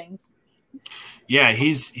lot of things. Yeah,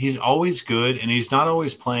 he's always good, and he's not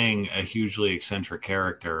always playing a hugely eccentric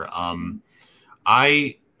character.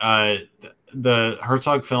 The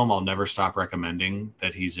Herzog film I'll never stop recommending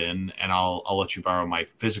that he's in, and I'll let you borrow my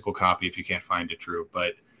physical copy if you can't find it, Drew.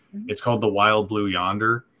 But it's called The Wild Blue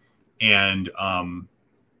Yonder, and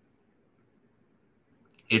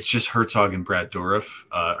it's just Herzog and Brad Dourif.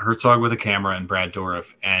 Herzog with a camera and Brad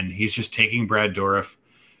Dourif, and he's just taking Brad Dourif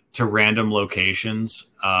to random locations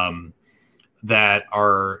that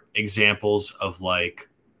are examples of like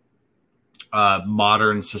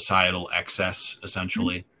modern societal excess,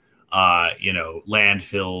 essentially.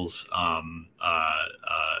 Landfills,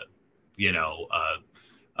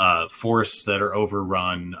 forests that are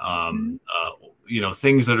overrun,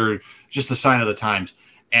 things that are just a sign of the times.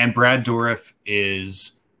 And Brad Dourif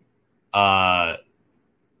is an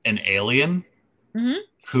alien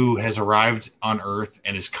who has arrived on Earth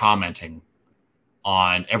and is commenting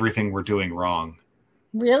on everything we're doing wrong.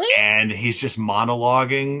 Really? And he's just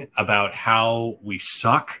monologuing about how we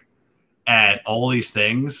suck at all these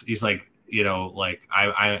things. He's like, there's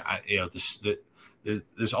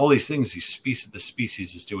all these things the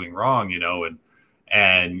species is doing wrong, and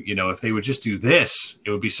if they would just do this,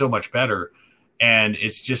 it would be so much better. And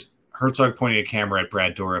it's just Herzog pointing a camera at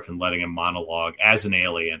Brad Dourif and letting him monologue as an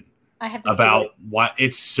alien about what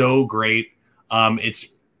it's so great.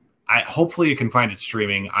 Hopefully you can find it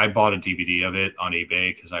streaming. I bought a DVD of it on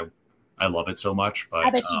eBay because I love it so much. But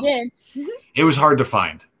I bet you did. It was hard to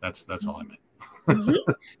find. That's all I meant. No,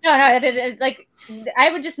 it's like I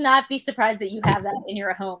would just not be surprised that you have that in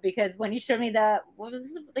your home, because when you showed me maybe it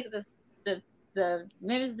was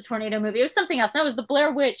the tornado movie. It was something else. No, it was the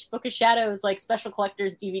Blair Witch Book of Shadows like special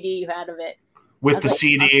collector's DVD you had of it with the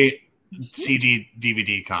CD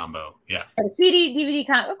DVD combo. Yeah, and the CD DVD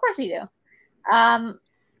combo. Of course you do.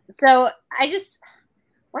 So I had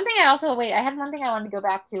one thing I wanted to go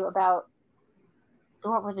back to about,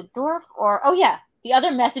 what was it, Dorff? The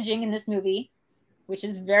other messaging in this movie, which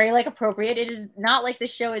is very like appropriate. It is not like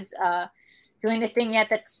this show is doing the thing yet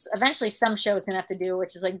that's eventually some show is gonna have to do,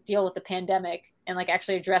 which is like deal with the pandemic and like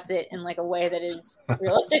actually address it in like a way that is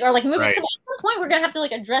realistic, or like movies. Right. At some point we're gonna have to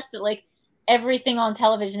like address that like everything on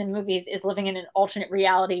television and movies is living in an alternate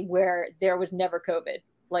reality where there was never COVID.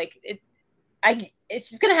 Like it's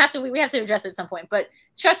just gonna have to. We have to address it at some point. But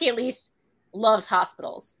Chucky at least loves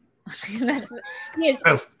hospitals. I love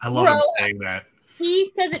him saying that. He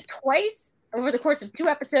says it twice over the course of 2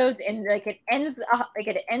 episodes, and like it ends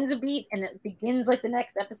a beat and it begins like the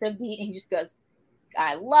next episode beat, and he just goes,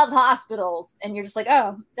 I love hospitals. And you're just like,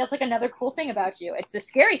 oh, that's like another cool thing about you. It's a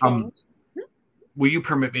scary thing. Will you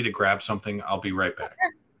permit me to grab something? I'll be right back.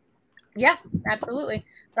 Yeah, absolutely.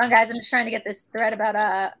 Hold on, guys. I'm just trying to get this thread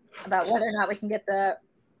about whether or not we can get the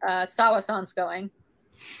Sawa-sans going.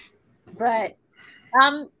 But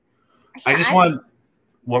yeah, I just want.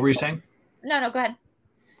 What were you saying? No, go ahead.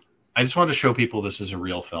 I just wanted to show people this is a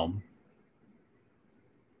real film.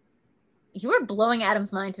 You are blowing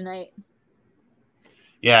Adam's mind tonight.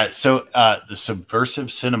 Yeah, so the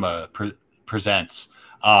Subversive Cinema presents,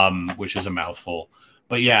 which is a mouthful.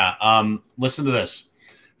 But yeah, listen to this.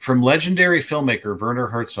 From legendary filmmaker Werner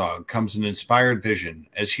Herzog comes an inspired vision.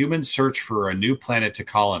 As humans search for a new planet to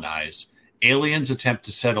colonize, aliens attempt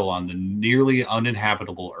to settle on the nearly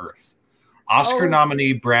uninhabitable Earth. Oscar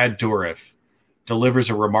nominee Brad Dourif delivers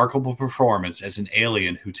a remarkable performance as an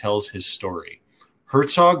alien who tells his story.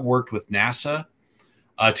 Herzog worked with NASA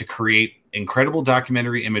to create incredible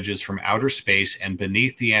documentary images from outer space and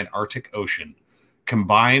beneath the Antarctic Ocean.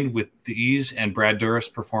 Combined with these and Brad Dourif's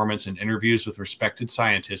performance and interviews with respected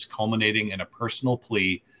scientists, culminating in a personal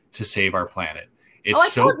plea to save our planet.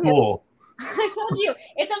 It's so cool. I told you.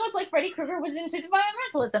 It's almost like Freddy Krueger was into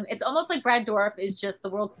environmentalism. It's almost like Brad Dourif is just the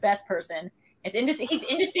world's best person. He's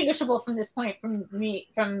indistinguishable from this point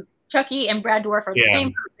from Chucky and Brad Dourif are the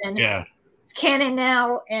same person. Yeah. It's canon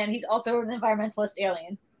now, and he's also an environmentalist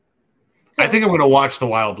alien. So, I think I'm going to watch The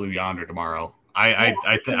Wild Blue Yonder tomorrow. I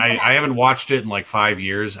haven't watched it in like 5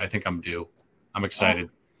 years. I think I'm due. I'm excited.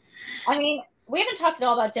 I mean, we haven't talked at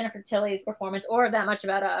all about Jennifer Tilly's performance or that much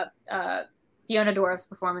about Fiona Dourif's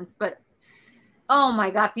performance, but oh my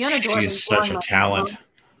God, Fiona Dourif is such a talent.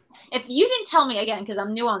 If you didn't tell me, again, because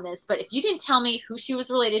I'm new on this, but if you didn't tell me who she was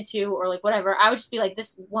related to or like whatever, I would just be like,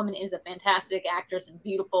 this woman is a fantastic actress and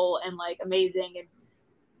beautiful and like amazing. And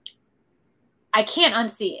I can't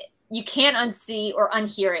unsee it. You can't unsee or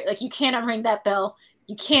unhear it. Like you can't unring that bell.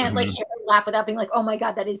 You can't like hear her laugh without being like, oh my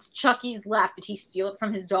God, that is Chucky's laugh. Did he steal it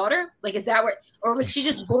from his daughter? Like, is that where, or was she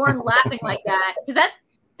just born laughing like that? Because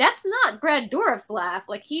that's not Brad Dourif's laugh.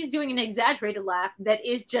 Like he's doing an exaggerated laugh that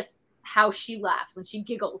is just how she laughs when she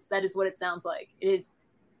giggles. That is what it sounds like. It is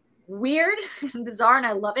weird and bizarre, and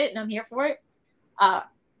I love it, and I'm here for it.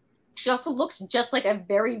 She also looks just like a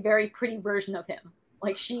very, very pretty version of him.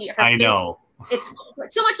 Like I know. It's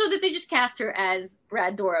so much so that they just cast her as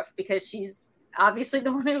Brad Dourif because she's obviously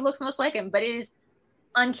the one who looks most like him. But it is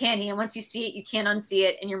uncanny, and once you see it, you can't unsee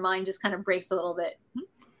it, and your mind just kind of breaks a little bit.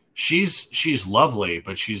 She's lovely,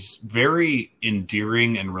 but she's very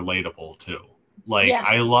endearing and relatable too. Like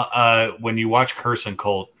I love when you watch Curse and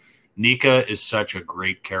Cult, Nika is such a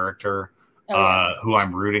great character who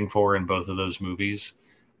I'm rooting for in both of those movies.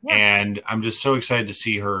 Yeah. And I'm just so excited to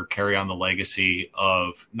see her carry on the legacy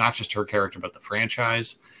of not just her character, but the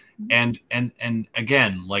franchise. Mm-hmm. And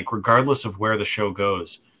again, like regardless of where the show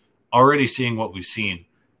goes, already seeing what we've seen,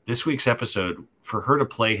 this week's episode, for her to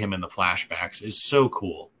play him in the flashbacks is so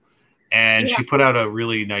cool. And she put out a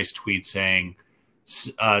really nice tweet saying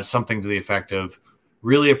something to the effect of,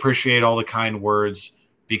 really appreciate all the kind words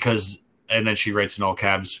because, and then she writes in all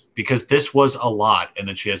caps, because this was a lot. And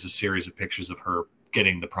then she has a series of pictures of her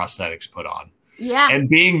getting the prosthetics put on. Yeah. And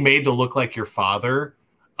being made to look like your father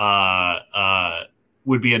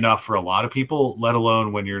would be enough for a lot of people, let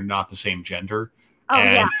alone when you're not the same gender. Oh,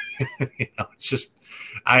 and, it's just,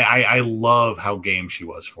 I love how game she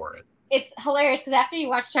was for it. It's hilarious because after you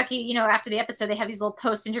watch Chucky, after the episode, they have these little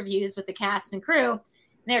post interviews with the cast and crew. And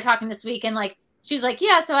they were talking this week, and like she was like,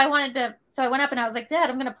 "Yeah, so I went up and I was like, Dad,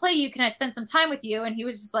 I'm gonna play you. Can I spend some time with you?" And he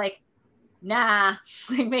was just like, "Nah,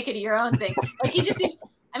 like make it your own thing." Like he just seems.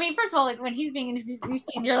 I mean, first of all, like when he's being interviewed,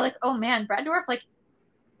 you're like, "Oh man, Brad Dourif like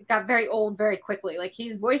got very old very quickly. Like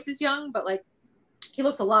his voice is young, but like he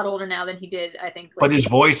looks a lot older now than he did, I think." Like, but his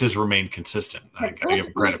voice has remained consistent. I give him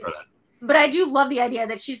credit for that. But I do love the idea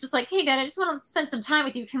that she's just like, "Hey, Dad, I just want to spend some time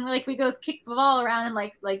with you. Can we go kick the ball around and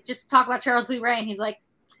like just talk about Charles Lee Ray?" And he's like,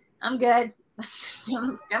 "I'm good.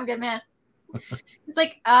 I'm good, man." It's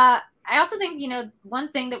like I also think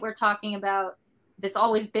one thing that we're talking about that's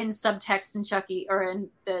always been subtext in Chucky or in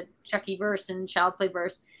the Chucky verse and Child's Play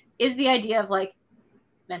verse is the idea of like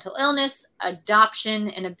mental illness,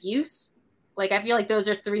 adoption, and abuse. Like I feel like those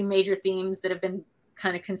are 3 major themes that have been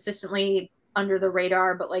kind of consistently under the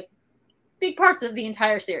radar, but like big parts of the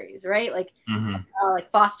entire series, right? Like,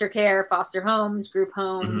 like foster care, foster homes, group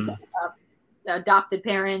homes, adopted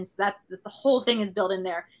parents. That the whole thing is built in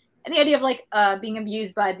there, and the idea of like being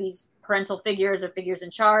abused by these parental figures or figures in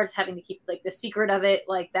charge, having to keep like the secret of it.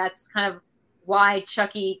 Like that's kind of why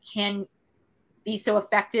Chucky can be so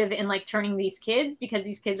effective in like turning these kids, because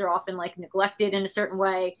these kids are often like neglected in a certain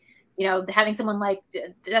way. You know, having someone like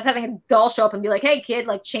just having a doll show up and be like, "Hey kid,"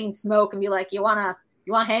 like chain smoke and be like, you wanna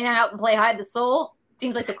hang out and play hide the soul?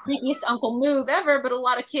 Seems like the creepiest uncle move ever, but a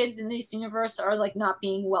lot of kids in this universe are like not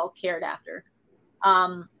being well cared after.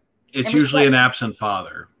 It's usually an absent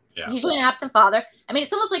father. Yeah. Usually an absent father. I mean,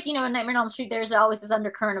 it's almost like, you know, in Nightmare on Elm Street, there's always this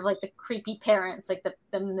undercurrent of like the creepy parents, like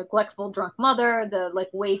the neglectful drunk mother, the like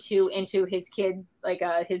way too into his kid, like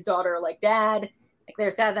his daughter, like dad. Like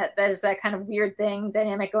there's that kind of weird thing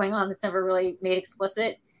dynamic going on that's never really made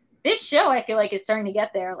explicit. This show, I feel like, is starting to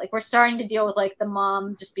get there. Like we're starting to deal with like the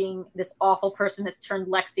mom just being this awful person that's turned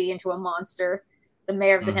Lexi into a monster, the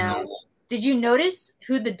mayor of the town. Did you notice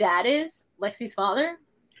who the dad is? Lexi's father?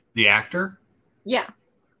 The actor? Yeah.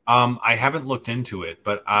 I haven't looked into it,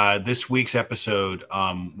 but this week's episode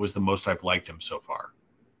was the most I've liked him so far.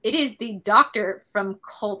 It is the doctor from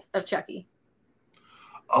Cult of Chucky.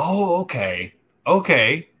 Oh, okay.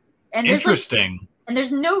 Okay. And interesting. And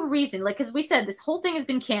there's no reason, like, because we said this whole thing has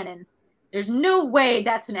been canon. There's no way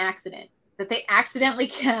that's an accident, that they accidentally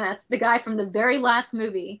cast the guy from the very last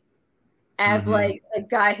movie as like a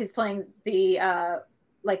guy who's playing the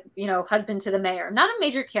like, you know, husband to the mayor. Not a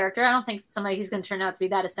major character. I don't think somebody who's going to turn out to be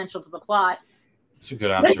that essential to the plot. It's a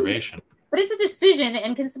good observation. But it's a decision,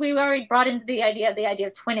 and because we already brought into the idea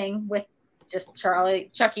of twinning with just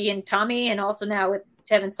Chucky and Tommy, and also now with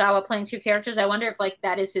Tevin Sawa playing two characters, I wonder if like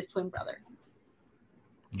that is his twin brother.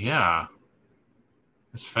 Yeah,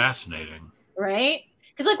 it's fascinating, right?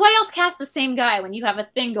 Because like, why else cast the same guy when you have a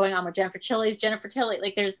thing going on with Jennifer Tilly?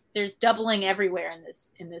 Like, there's doubling everywhere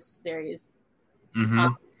in this series.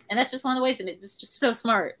 And that's just one of the ways, and it's just so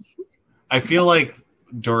smart. I feel like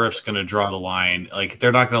Dourif's going to draw the line. Like,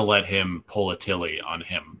 they're not going to let him pull a Tilly on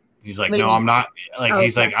him. He's like, no, I'm not. Like,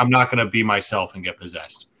 he's like, I'm not going to be myself and get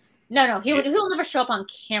possessed. No, he'll never show up on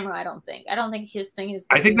camera. I don't think his thing is.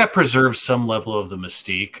 I think that preserves some level of the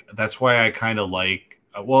mystique. That's why I kind of like.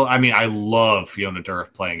 Well, I mean, I love Fiona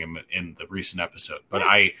Dourif playing him in the recent episode, but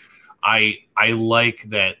I like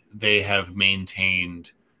that they have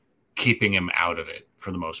maintained keeping him out of it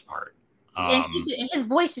for the most part. And his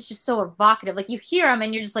voice is just so evocative. Like, you hear him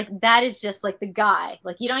and you're just like, that is just like the guy.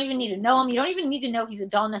 Like, you don't even need to know him. You don't even need to know he's a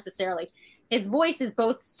doll necessarily. His voice is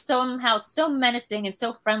both somehow so menacing and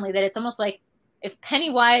so friendly that it's almost like if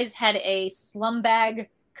Pennywise had a slumbag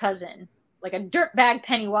cousin, like a dirtbag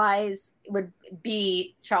Pennywise would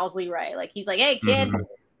be Charles Lee Ray. Like, he's like, hey kid,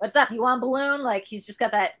 what's up? You want a balloon? Like, he's just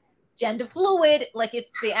got that gender fluid. Like,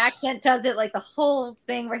 it's the accent does it, like the whole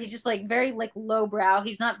thing where he's just like very like lowbrow.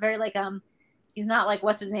 He's not very like he's not like,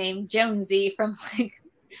 what's his name, Jonesy from like,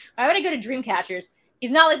 why would I go to Dreamcatchers? He's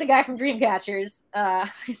not like the guy from Dreamcatchers.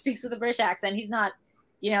 He speaks with a British accent. He's not,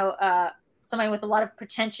 you know, somebody with a lot of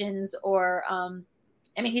pretensions or,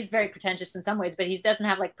 I mean, he's very pretentious in some ways, but he doesn't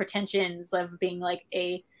have like pretensions of being like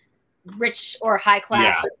a rich or high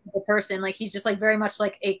class person. Like, he's just like very much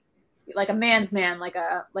like a man's man, like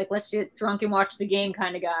let's get drunk and watch the game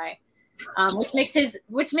kind of guy. Which makes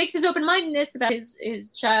his open-mindedness about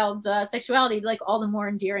his child's sexuality like all the more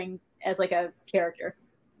endearing as like a character.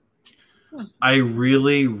 I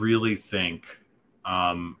really, really think,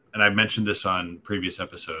 and I've mentioned this on previous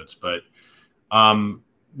episodes, but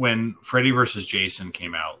when Freddy versus Jason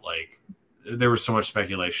came out, like, there was so much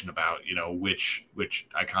speculation about, you know, which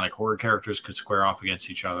iconic horror characters could square off against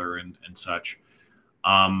each other and such.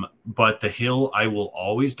 But the hill I will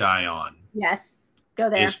always die on. Yes, go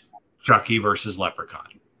there. Is Chucky versus Leprechaun.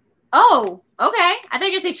 Oh, okay. I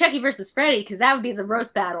think you'd say Chucky versus Freddy, because that would be the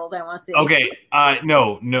roast battle that I want to see. Okay.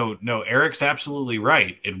 No. Eric's absolutely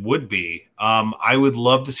right. It would be. I would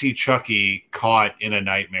love to see Chucky caught in a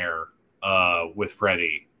nightmare with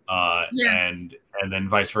Freddy, and then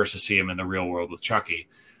vice versa, see him in the real world with Chucky.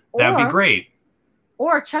 That'd be great.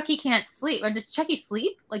 Or Chucky can't sleep. Or does Chucky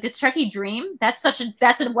sleep? Like, does Chucky dream? That's a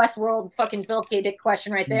Westworld fucking Philip K. Dick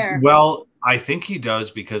question right there. Well, I think he does,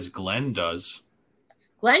 because Glenn does.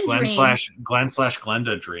 Glenn slash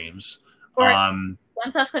Glenda dreams. Or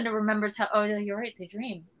Glenn slash Glenda remembers how. Oh, you're right. They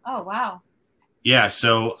dream. Oh, wow. Yeah,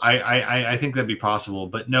 so I think that'd be possible.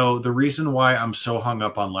 But no, the reason why I'm so hung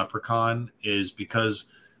up on Leprechaun is because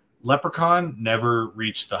Leprechaun never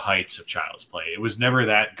reached the heights of Child's Play. It was never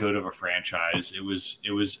that good of a franchise. It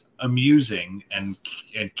was amusing and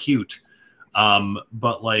cute.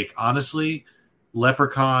 But like, honestly,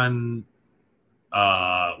 Leprechaun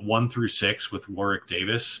 1 through 6 with Warwick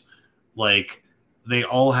Davis, like, they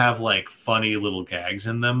all have like funny little gags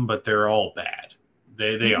in them, but they're all bad.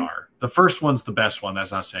 They are. The first one's the best one.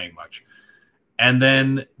 That's not saying much. And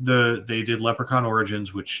then they did Leprechaun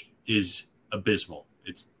Origins, which is abysmal.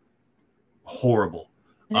 It's horrible.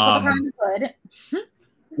 And there's Leprechaun in the Hood.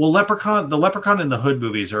 Well, the Leprechaun in the Hood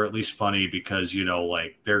movies are at least funny because, you know,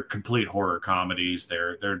 like they're complete horror comedies. They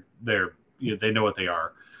know what they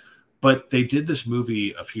are. But they did this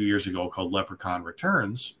movie a few years ago called Leprechaun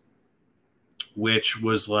Returns, which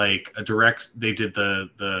was like they did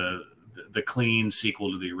the clean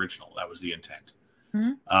sequel to the original. That was the intent.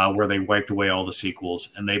 Where they wiped away all the sequels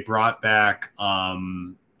and they brought back a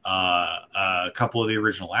couple of the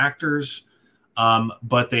original actors.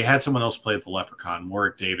 But they had someone else play the Leprechaun.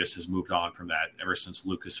 Warwick Davis has moved on from that ever since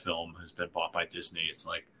Lucasfilm has been bought by Disney. It's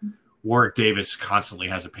like Warwick Davis constantly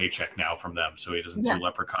has a paycheck now from them, so he doesn't do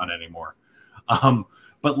Leprechaun anymore.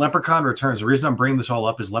 But Leprechaun Returns, the reason I'm bringing this all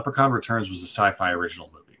up is Leprechaun Returns was a Sci-Fi original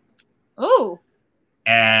movie. Oh.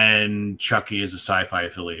 And Chucky is a Sci-Fi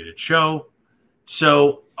affiliated show.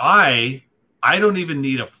 So I don't even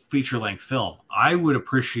need a feature-length film. I would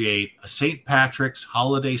appreciate a St. Patrick's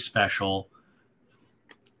holiday special,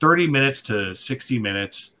 30 minutes to 60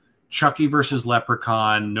 minutes, Chucky versus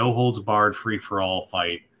Leprechaun, no holds barred, free for all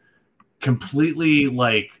fight, completely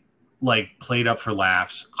like played up for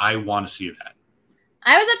laughs. I want to see that.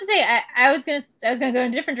 I was about to say I was gonna go in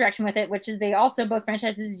a different direction with it, which is they also both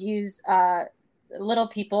franchises use little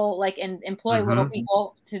people and employ little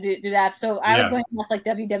people to do that. So I was going almost like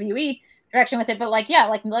WWE direction with it, but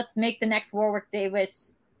let's make the next Warwick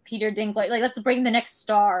Davis, Peter Dinklage, let's bring the next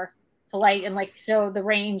star to light and show the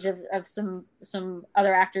range of some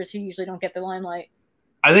other actors who usually don't get the limelight.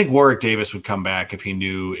 I think Warwick Davis would come back if he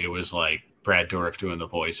knew it was like Brad Dourif doing the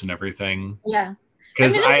voice and everything. Yeah.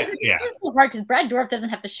 Because it's so hard because Brad Dourif doesn't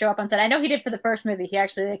have to show up on set. I know he did for the first movie. He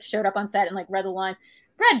actually showed up on set and read the lines.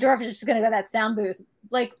 Brad Dourif is just going to go to that sound booth.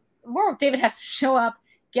 Warwick Davis has to show up,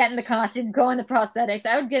 get in the costume, go in the prosthetics.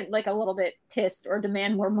 I would get a little bit pissed or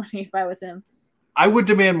demand more money if I was him. I would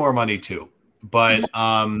demand more money too, but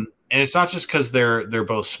and it's not just because they're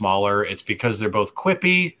both smaller. It's because they're both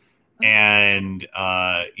quippy, and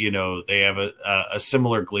they have a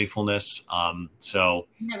similar gleefulness. So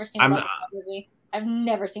never seen a Leprechaun movie. I've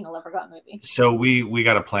never seen a Leprechaun movie. So we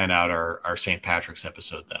got to plan out our St. Patrick's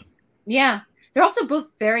episode then. Yeah. They're also both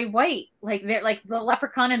very white. They're the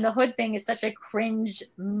Leprechaun in the Hood thing is such a cringe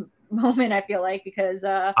moment, I feel like, because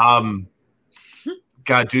God,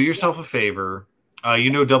 do yourself a favor.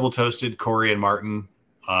 Double Toasted, Corey and Martin.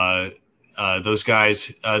 Those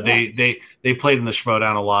guys, they played in the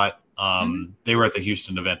Schmoedown a lot. They were at the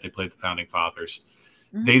Houston event. They played the Founding Fathers.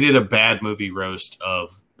 They did a bad movie roast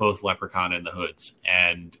of both Leprechaun and the Hoods,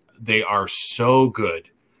 and they are so good.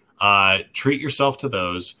 Treat yourself to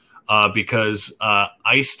those. Because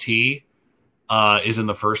Ice-T is in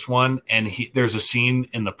the first one, and there's a scene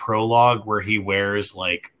in the prologue where he wears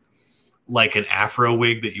like an afro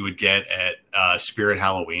wig that you would get at Spirit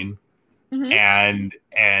Halloween, and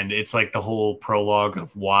it's the whole prologue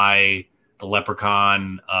of why the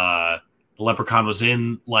Leprechaun was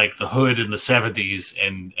in the Hood in the 70s,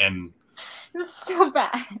 and it's so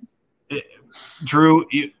bad. Drew,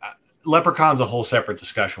 Leprechaun's a whole separate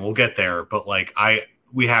discussion. We'll get there, but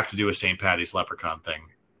we have to do a St. Patty's Leprechaun thing.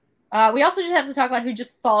 We also just have to talk about who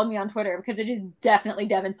just followed me on Twitter, because it is definitely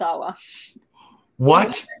Devin Sawa.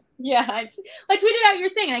 What? Yeah, I tweeted out your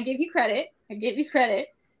thing. I gave you credit.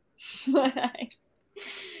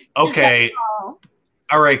 Okay.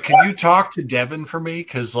 All right. Can you talk to Devin for me?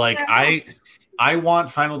 Because I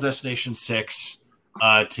want Final Destination 6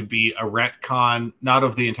 to be a retcon, not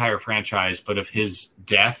of the entire franchise, but of his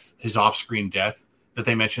death, his off-screen death that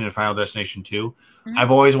they mentioned in Final Destination 2.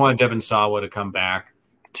 I've always wanted Devin Sawa to come back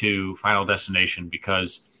to Final Destination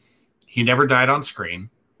because he never died on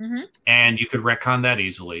screen, and you could retcon that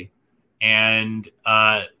easily. And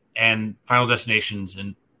Final Destination's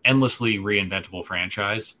an endlessly reinventable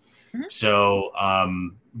franchise. So,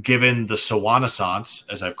 given the Sawa-naissance,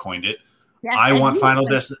 as I've coined it, yes, I want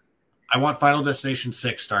Final Destination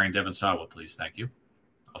 6 starring Devin Sawa, please. Thank you.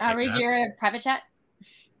 I'll read your private chat.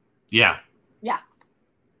 Yeah.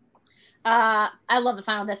 I love the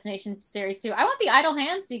Final Destination series too. I want the Idle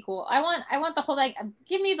Hands sequel. I want the whole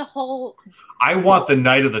give me the whole. I want the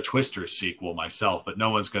Night of the Twisters sequel myself, but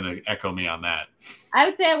no one's going to echo me on that. I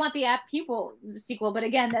would say I want the Apt Pupil sequel, but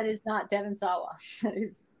again, that is not Devin Sawa. It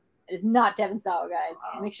is not Devin Sawa, guys.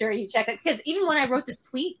 Wow. Make sure you check it, because even when I wrote this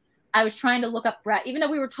tweet, I was trying to look up Brad. Even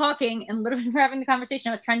though we were talking and literally we were having the conversation,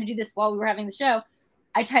 I was trying to do this while we were having the show.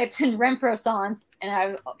 I typed in Renfro Sans and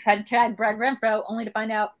I tried to tag Brad Renfro, only to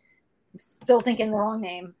find out I'm still thinking the wrong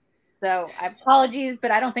name. So apologies,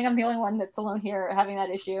 but I don't think I'm the only one that's alone here having that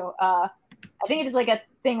issue. I think it is a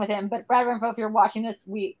thing with him. But Brad Renfro, if you're watching this,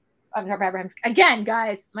 I'm not Brad Renfro. Again,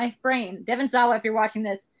 guys, my brain. Devin Sawa, if you're watching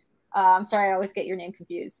this, I'm sorry, I always get your name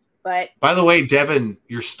confused. But by the way, Devin,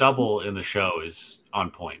 your stubble in the show is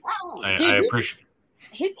on point. dude, I appreciate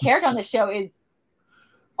his character on the show is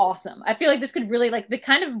awesome. I feel like this could really like the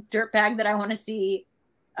kind of dirtbag that I want to see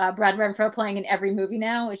Brad Renfro playing in every movie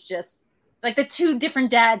now. It's just like the two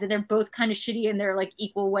different dads, and they're both kind of shitty in their like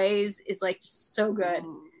equal ways. Is like so good.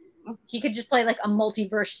 He could just play like a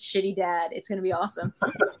multiverse shitty dad. It's gonna be awesome.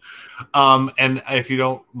 And if you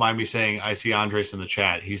don't mind me saying, I see Andres in the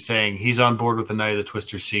chat. He's saying he's on board with the Night of the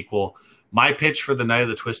Twisters sequel. My pitch for the Night of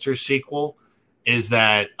the Twisters sequel is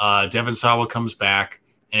that Devon Sawa comes back,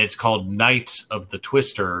 and it's called Night of the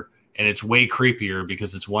Twister, and it's way creepier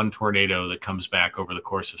because it's one tornado that comes back over the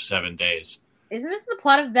course of 7 days. Isn't this the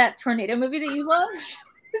plot of that tornado movie that you love?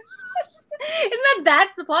 Isn't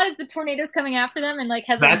that's the plot? Is the tornadoes coming after them and like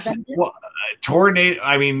has tornado?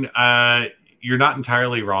 I mean, you're not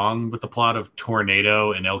entirely wrong with the plot of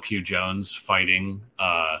Tornado and LQ Jones fighting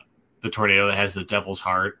the tornado that has the devil's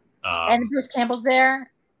heart. And Bruce Campbell's there.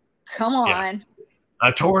 Come on. Yeah.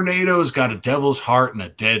 A tornado's got a devil's heart and a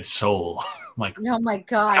dead soul. Like, oh my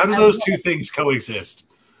god! How do those two things coexist?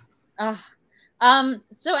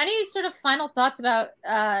 So any sort of final thoughts about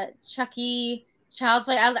Chucky? Child's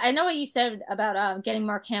Play. I know what you said about getting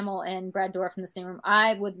Mark Hamill and Brad Dourif in the same room.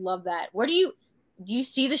 I would love that. Where do you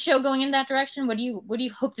see the show going in that direction? What do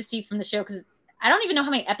you hope to see from the show? Because I don't even know how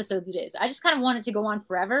many episodes it is. I just kind of want it to go on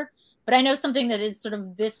forever. But I know something that is sort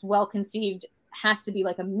of this well conceived has to be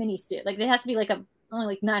like a mini series. Like it has to be like only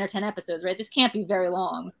like 9 or 10 episodes, right? This can't be very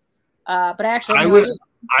long. But I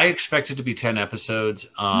expect it to be 10 episodes.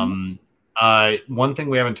 One thing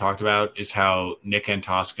we haven't talked about is how Nick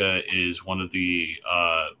Antosca is one of the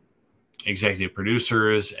executive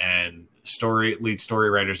producers and lead story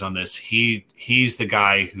writers on this. He's the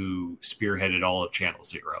guy who spearheaded all of Channel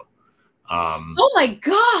Zero. Oh my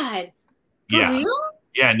god! For real?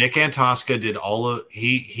 Yeah, Nick Antosca did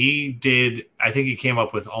he did. I think he came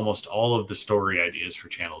up with almost all of the story ideas for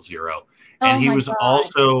Channel Zero, and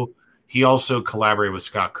he also collaborated with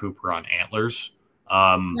Scott Cooper on Antlers.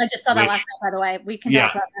 I just saw that last night, by the way. We can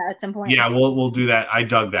talk about that at some point. Yeah, we'll do that. I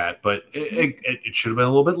dug that, but it should have been a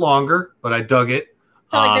little bit longer, but I dug it.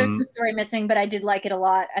 I felt like there was some story missing, but I did like it a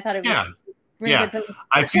lot. I thought it was really good.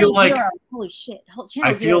 I feel like holy shit.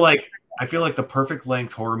 I feel like the perfect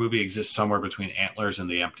length horror movie exists somewhere between Antlers and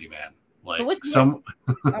The Empty Man. Like What's weird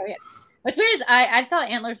is I thought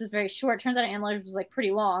Antlers was very short. Turns out Antlers was like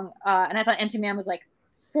pretty long, and I thought Empty Man was like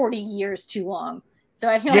 40 years too long. So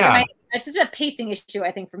I feel like it's just a pacing issue,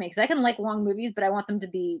 I think, for me, because I can like long movies, but I want them to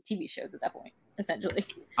be TV shows at that point, essentially.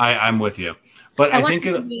 I'm with you, but I think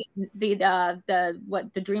the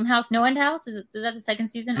Dream House, No End House, is that the second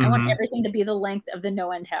season? I want everything to be the length of the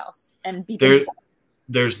No End House and be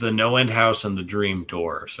there's the No End House and the Dream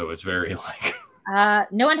Door, so it's very like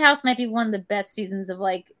No End House might be one of the best seasons of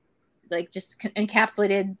like just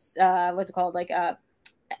encapsulated what's it called, like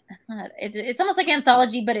it's almost like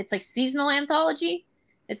anthology, but it's like seasonal anthology.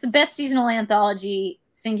 It's the best seasonal anthology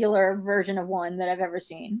singular version of one that I've ever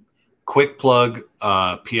seen. Quick plug,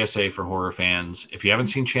 PSA for horror fans. If you haven't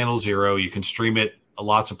seen Channel Zero, you can stream it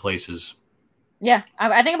lots of places. Yeah,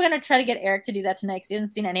 I think I'm going to try to get Eric to do that tonight because he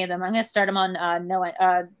hasn't seen any of them. I'm going to start him on the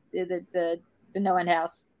No End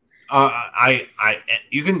House.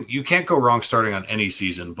 You can't go wrong starting on any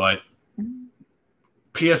season, but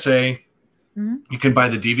PSA, you can buy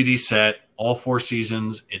the DVD set, all 4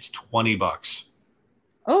 seasons. It's $20.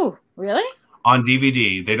 Oh, really? On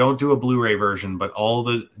DVD. They don't do a Blu-ray version, but all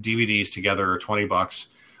the DVDs together are $20.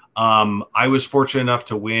 I was fortunate enough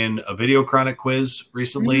to win a Video Chronic quiz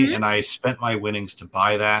recently, and I spent my winnings to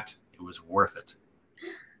buy that. It was worth it.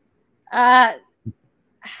 God,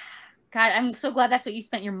 I'm so glad that's what you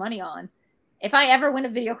spent your money on. If I ever win a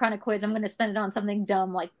Video Chronic quiz, I'm going to spend it on something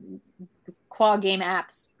dumb like claw game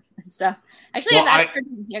apps and stuff. Actually, go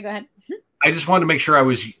ahead. I just wanted to make sure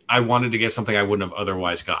I wanted to get something I wouldn't have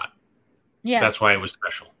otherwise got. Yeah. That's why it was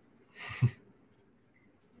special.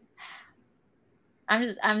 I'm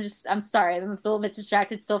sorry. I'm a little bit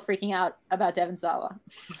distracted, still freaking out about Devon Sawa.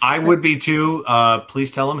 I would be too.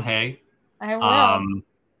 Please tell him, hey. I will.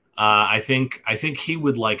 I think he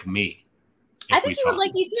would like me. I think he would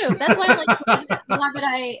like you too. That's why I'm glad that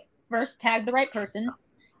I first tagged the right person.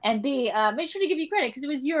 And B, make sure to give you credit because it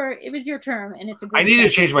was your term, and it's a great. I need to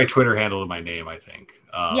change my Twitter handle to my name. I think.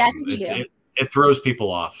 I think you do. It throws people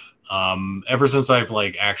off. Ever since I've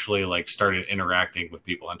actually started interacting with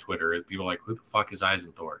people on Twitter, people are like, who the fuck is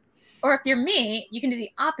Eisenthor? Or if you're me, you can do the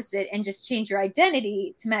opposite and just change your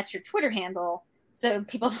identity to match your Twitter handle, so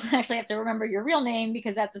people don't actually have to remember your real name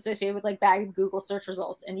because that's associated with bad Google search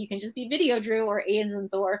results, and you can just be Video Drew or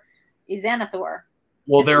Eisenthor, Xanathor.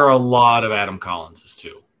 Well, there are a lot of Adam Collinses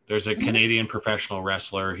too. There's a Canadian professional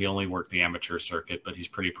wrestler. He only worked the amateur circuit, but he's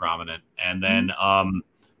pretty prominent. And then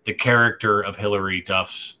the character of Hilary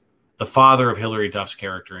Duff's, the father of Hilary Duff's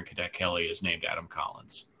character in Cadet Kelly is named Adam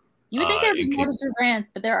Collins. You would think there would be more Drew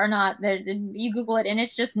Grants, but there are not. You Google it, and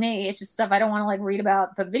it's just me. It's just stuff I don't want to like read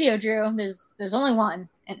about. But Video Drew, there's only one,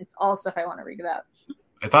 and it's all stuff I want to read about.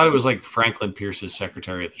 I thought it was like Franklin Pierce's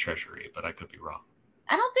Secretary of the Treasury, but I could be wrong.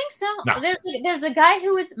 I don't think so. No. There's a guy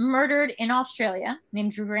who was murdered in Australia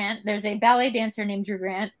named Drew Grant. There's a ballet dancer named Drew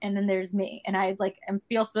Grant, and then there's me. And I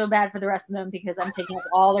feel so bad for the rest of them because I'm taking up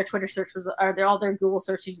all their Twitter search results, or all their Google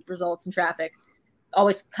search results and traffic.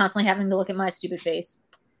 Always constantly having to look at my stupid face.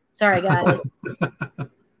 Sorry, guys.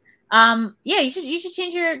 Yeah, you should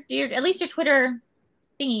change your at least your Twitter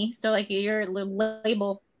thingy, so like your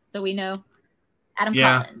label, so we know. Adam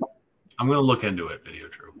Collins. I'm gonna look into it, Video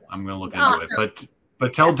Drew. I'm gonna look into it,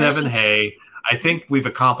 but tell Devin, hey, I think we've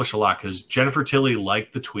accomplished a lot because Jennifer Tilly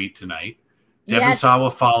liked the tweet tonight. Devin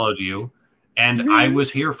Sawa followed you, and I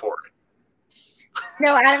was here for it.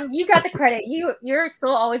 No, Adam, you got the credit. You're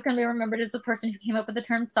still always going to be remembered as the person who came up with the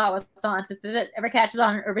term Sawa-sance. If that ever catches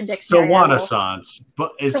on an Urban Dictionary. Sawana-sance.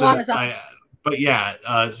 But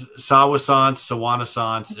Sawa-sance,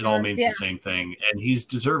 Sawana-sance, it all means the same thing. And he's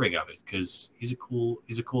deserving of it because he's a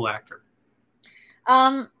cool actor.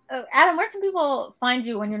 Adam, where can people find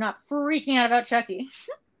you when you're not freaking out about Chucky?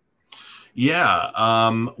 Yeah.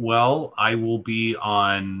 Well, I will be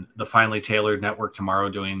on the Finely Tailored Network tomorrow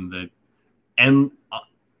doing the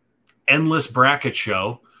Endless Bracket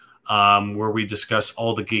Show, where we discuss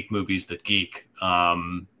all the geek movies that geek.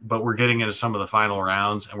 But we're getting into some of the final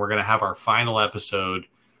rounds, and we're going to have our final episode.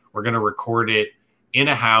 We're going to record it in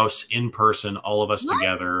a house, in person, all of us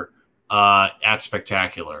together at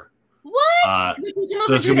Spectacular. What?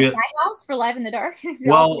 So it's going to be a house for Live in the Dark?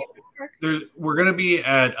 Well, we're going to be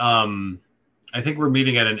at I think we're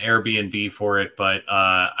meeting at an Airbnb for it, but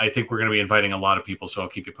I think we're going to be inviting a lot of people, so I'll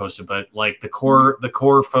keep you posted. But like the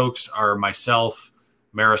core folks are myself,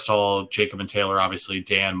 Marisol, Jacob and Taylor, obviously,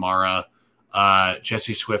 Dan, Mara,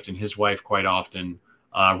 Jesse Swift and his wife quite often,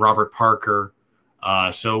 Robert Parker.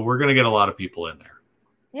 So we're going to get a lot of people in there.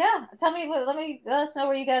 Yeah. Let us know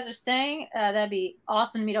where you guys are staying. That'd be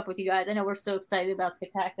awesome to meet up with you guys. I know we're so excited about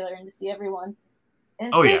Spectacular and to see everyone.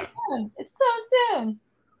 And soon. It's so soon.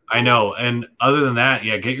 I know. And other than that,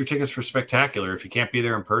 get your tickets for Spectacular. If you can't be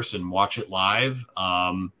there in person, watch it live.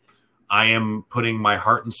 I am putting my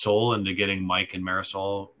heart and soul into getting Mike and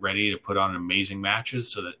Marisol ready to put on amazing matches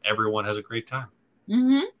so that everyone has a great time.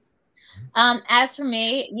 As for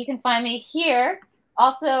me, you can find me here.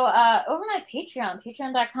 Also, over my Patreon,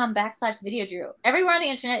 patreon.com/VideoDrew. Everywhere on the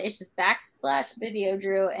internet, it's just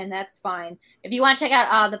 /VideoDrew, and that's fine. If you want to check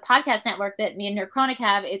out the podcast network that me and Nerd Chronic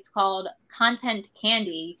have, it's called Content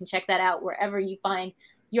Candy. You can check that out wherever you find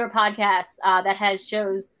your podcasts. That has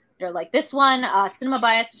shows that are like this one, Cinema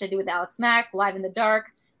Bias, which I do with Alex Mack, Live in the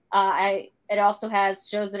Dark. It also has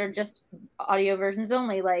shows that are just audio versions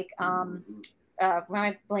only, like why am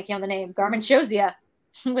I blanking on the name? Garmin Shows Ya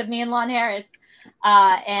with me and Lon Harris,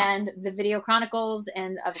 and the Video Chronicles,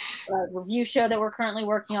 and a review show that we're currently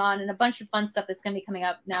working on, and a bunch of fun stuff that's going to be coming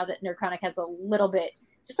up now that Nerd Chronic has a little bit,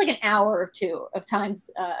 just like an hour or two of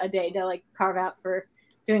times a day to like carve out for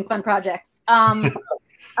doing fun projects.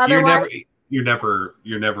 Otherwise, you're never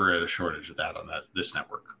at a shortage of that on this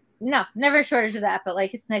network. No, never a shortage of that, but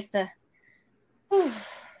like it's nice to.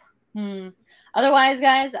 Otherwise,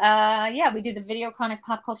 guys, we do the Video Chronic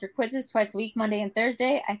pop culture quizzes twice a week, Monday and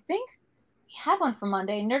Thursday. I think we had one for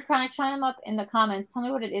Monday. Nerd Chronic, chime them up in the comments. Tell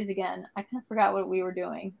me what it is again. I kind of forgot what we were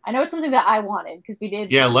doing. I know it's something that I wanted because we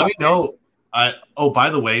did. Yeah, let me know. By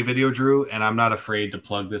the way, Video Drew, and I'm not afraid to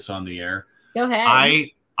plug this on the air. Go ahead.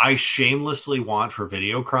 I shamelessly want for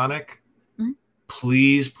Video Chronic,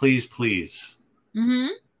 please,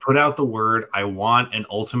 put out the word. I want an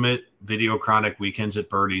ultimate Video Chronic Weekends at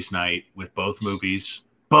Bernie's night with both movies.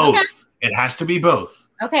 Both. Okay. It has to be both.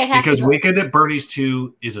 Okay. Because Weekend at Bernie's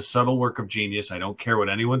 2 is a subtle work of genius. I don't care what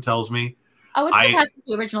anyone tells me. Oh, it surpasses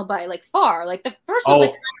the original by like far. Like the first one's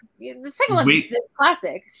the second one's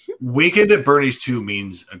classic. Weekend at Bernie's 2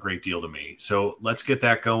 means a great deal to me. So let's get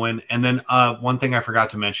that going. And then one thing I forgot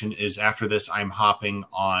to mention is after this, I'm hopping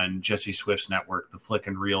on Jesse Swift's network, the Flick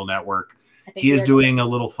and Reel network. He is doing a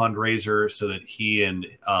little fundraiser so that he and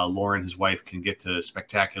Lauren, his wife, can get to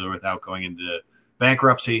Spectacular without going into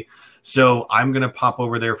bankruptcy. So I'm going to pop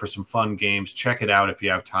over there for some fun games. Check it out if you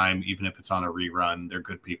have time, even if it's on a rerun. They're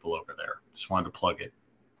good people over there. Just wanted to plug it.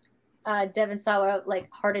 Devin Sawa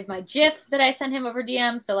hearted my GIF that I sent him over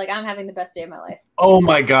DM. So I'm having the best day of my life. Oh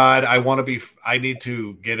my God. I need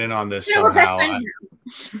to get in on this somehow.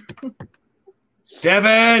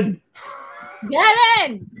 Devin!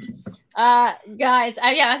 Devin! Guys,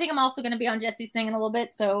 I think I'm also going to be on Jesse's thing in a little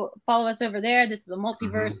bit, so follow us over there. This is a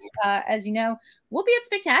multiverse, as you know. We'll be at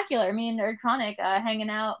Spectacular, me and Nerd Chronic, hanging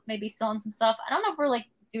out, maybe selling some stuff. I don't know if we're like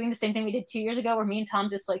doing the same thing we did 2 years ago, where me and Tom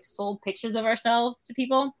just like sold pictures of ourselves to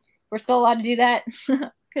people. We're still allowed to do that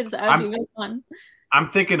because that would be really fun. I'm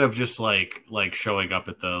thinking of just like showing up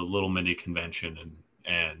at the little mini convention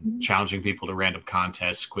and challenging people to random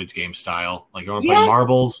contests, Squid Game style. Like, you want to play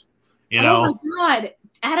marbles? You know? Oh my God,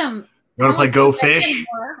 Adam. You want to play Go Fish?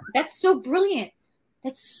 That's so brilliant.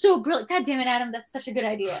 That's so brilliant. God damn it, Adam. That's such a good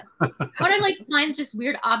idea. I want to like find just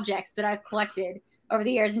weird objects that I've collected over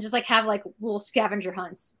the years and just like have like little scavenger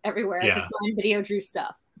hunts everywhere to find Video Drew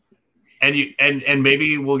stuff. And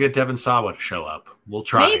maybe we'll get Devin Sawa to show up. We'll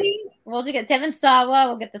try. Maybe we'll get Devin Sawa.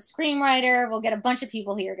 We'll get the screenwriter. We'll get a bunch of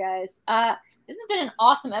people here, guys. This has been an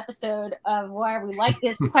awesome episode of Why We Like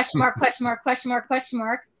This? Question mark, question mark, question mark, question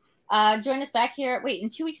mark. Join us back here. Wait, in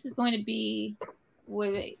 2 weeks is going to be.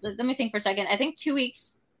 Wait. Let me think for a second. I think 2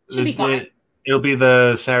 weeks should be fine. It'll be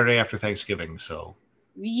the Saturday after Thanksgiving, so.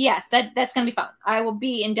 Yes, that's going to be fun. I will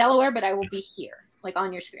be in Delaware, but I will be here, like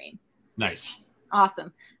on your screen. Nice.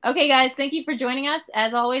 Awesome. Okay, guys, thank you for joining us.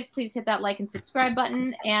 As always, please hit that like and subscribe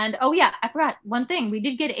button. And oh yeah, I forgot one thing. We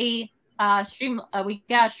did get a we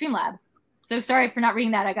got a Streamlab. So sorry for not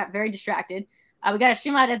reading that. I got very distracted. We got a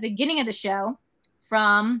Streamlab at the beginning of the show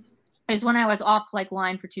from. Is when I was off like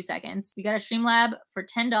line for 2 seconds. We got a Streamlab for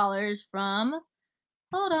 $10 from.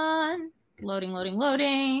 Hold on. Loading. Was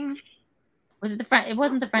it the French? It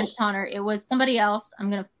wasn't the French Taunter. It was somebody else. I'm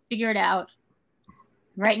gonna figure it out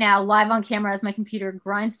right now, live on camera as my computer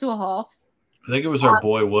grinds to a halt. I think it was our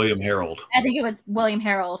boy William Harold. I think it was William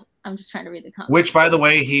Harold. I'm just trying to read the comments. Which, by the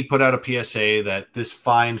way, he put out a PSA that this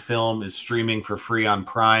fine film is streaming for free on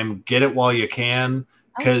Prime. Get it while you can,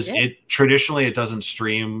 because it traditionally it doesn't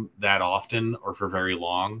stream that often or for very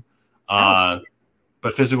long.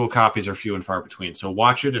 But physical copies are few and far between. So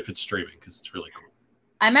watch it if it's streaming, because it's really cool.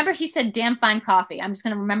 I remember he said damn fine coffee. I'm just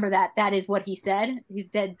going to remember that. That is what he said. He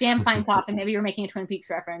said damn fine coffee. Maybe you're making a Twin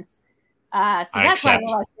Peaks reference. So that's why we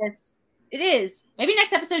like this. It is. Maybe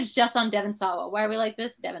next episode is just on Devin Sawa. Why are we like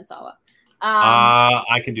this? Devin Sawa.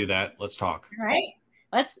 I can do that. Let's talk. All right.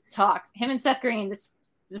 Let's talk. Him and Seth Green. This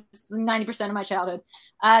is 90% of my childhood.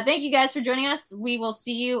 Thank you guys for joining us. We will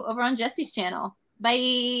see you over on Jesse's channel.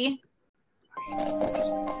 Bye.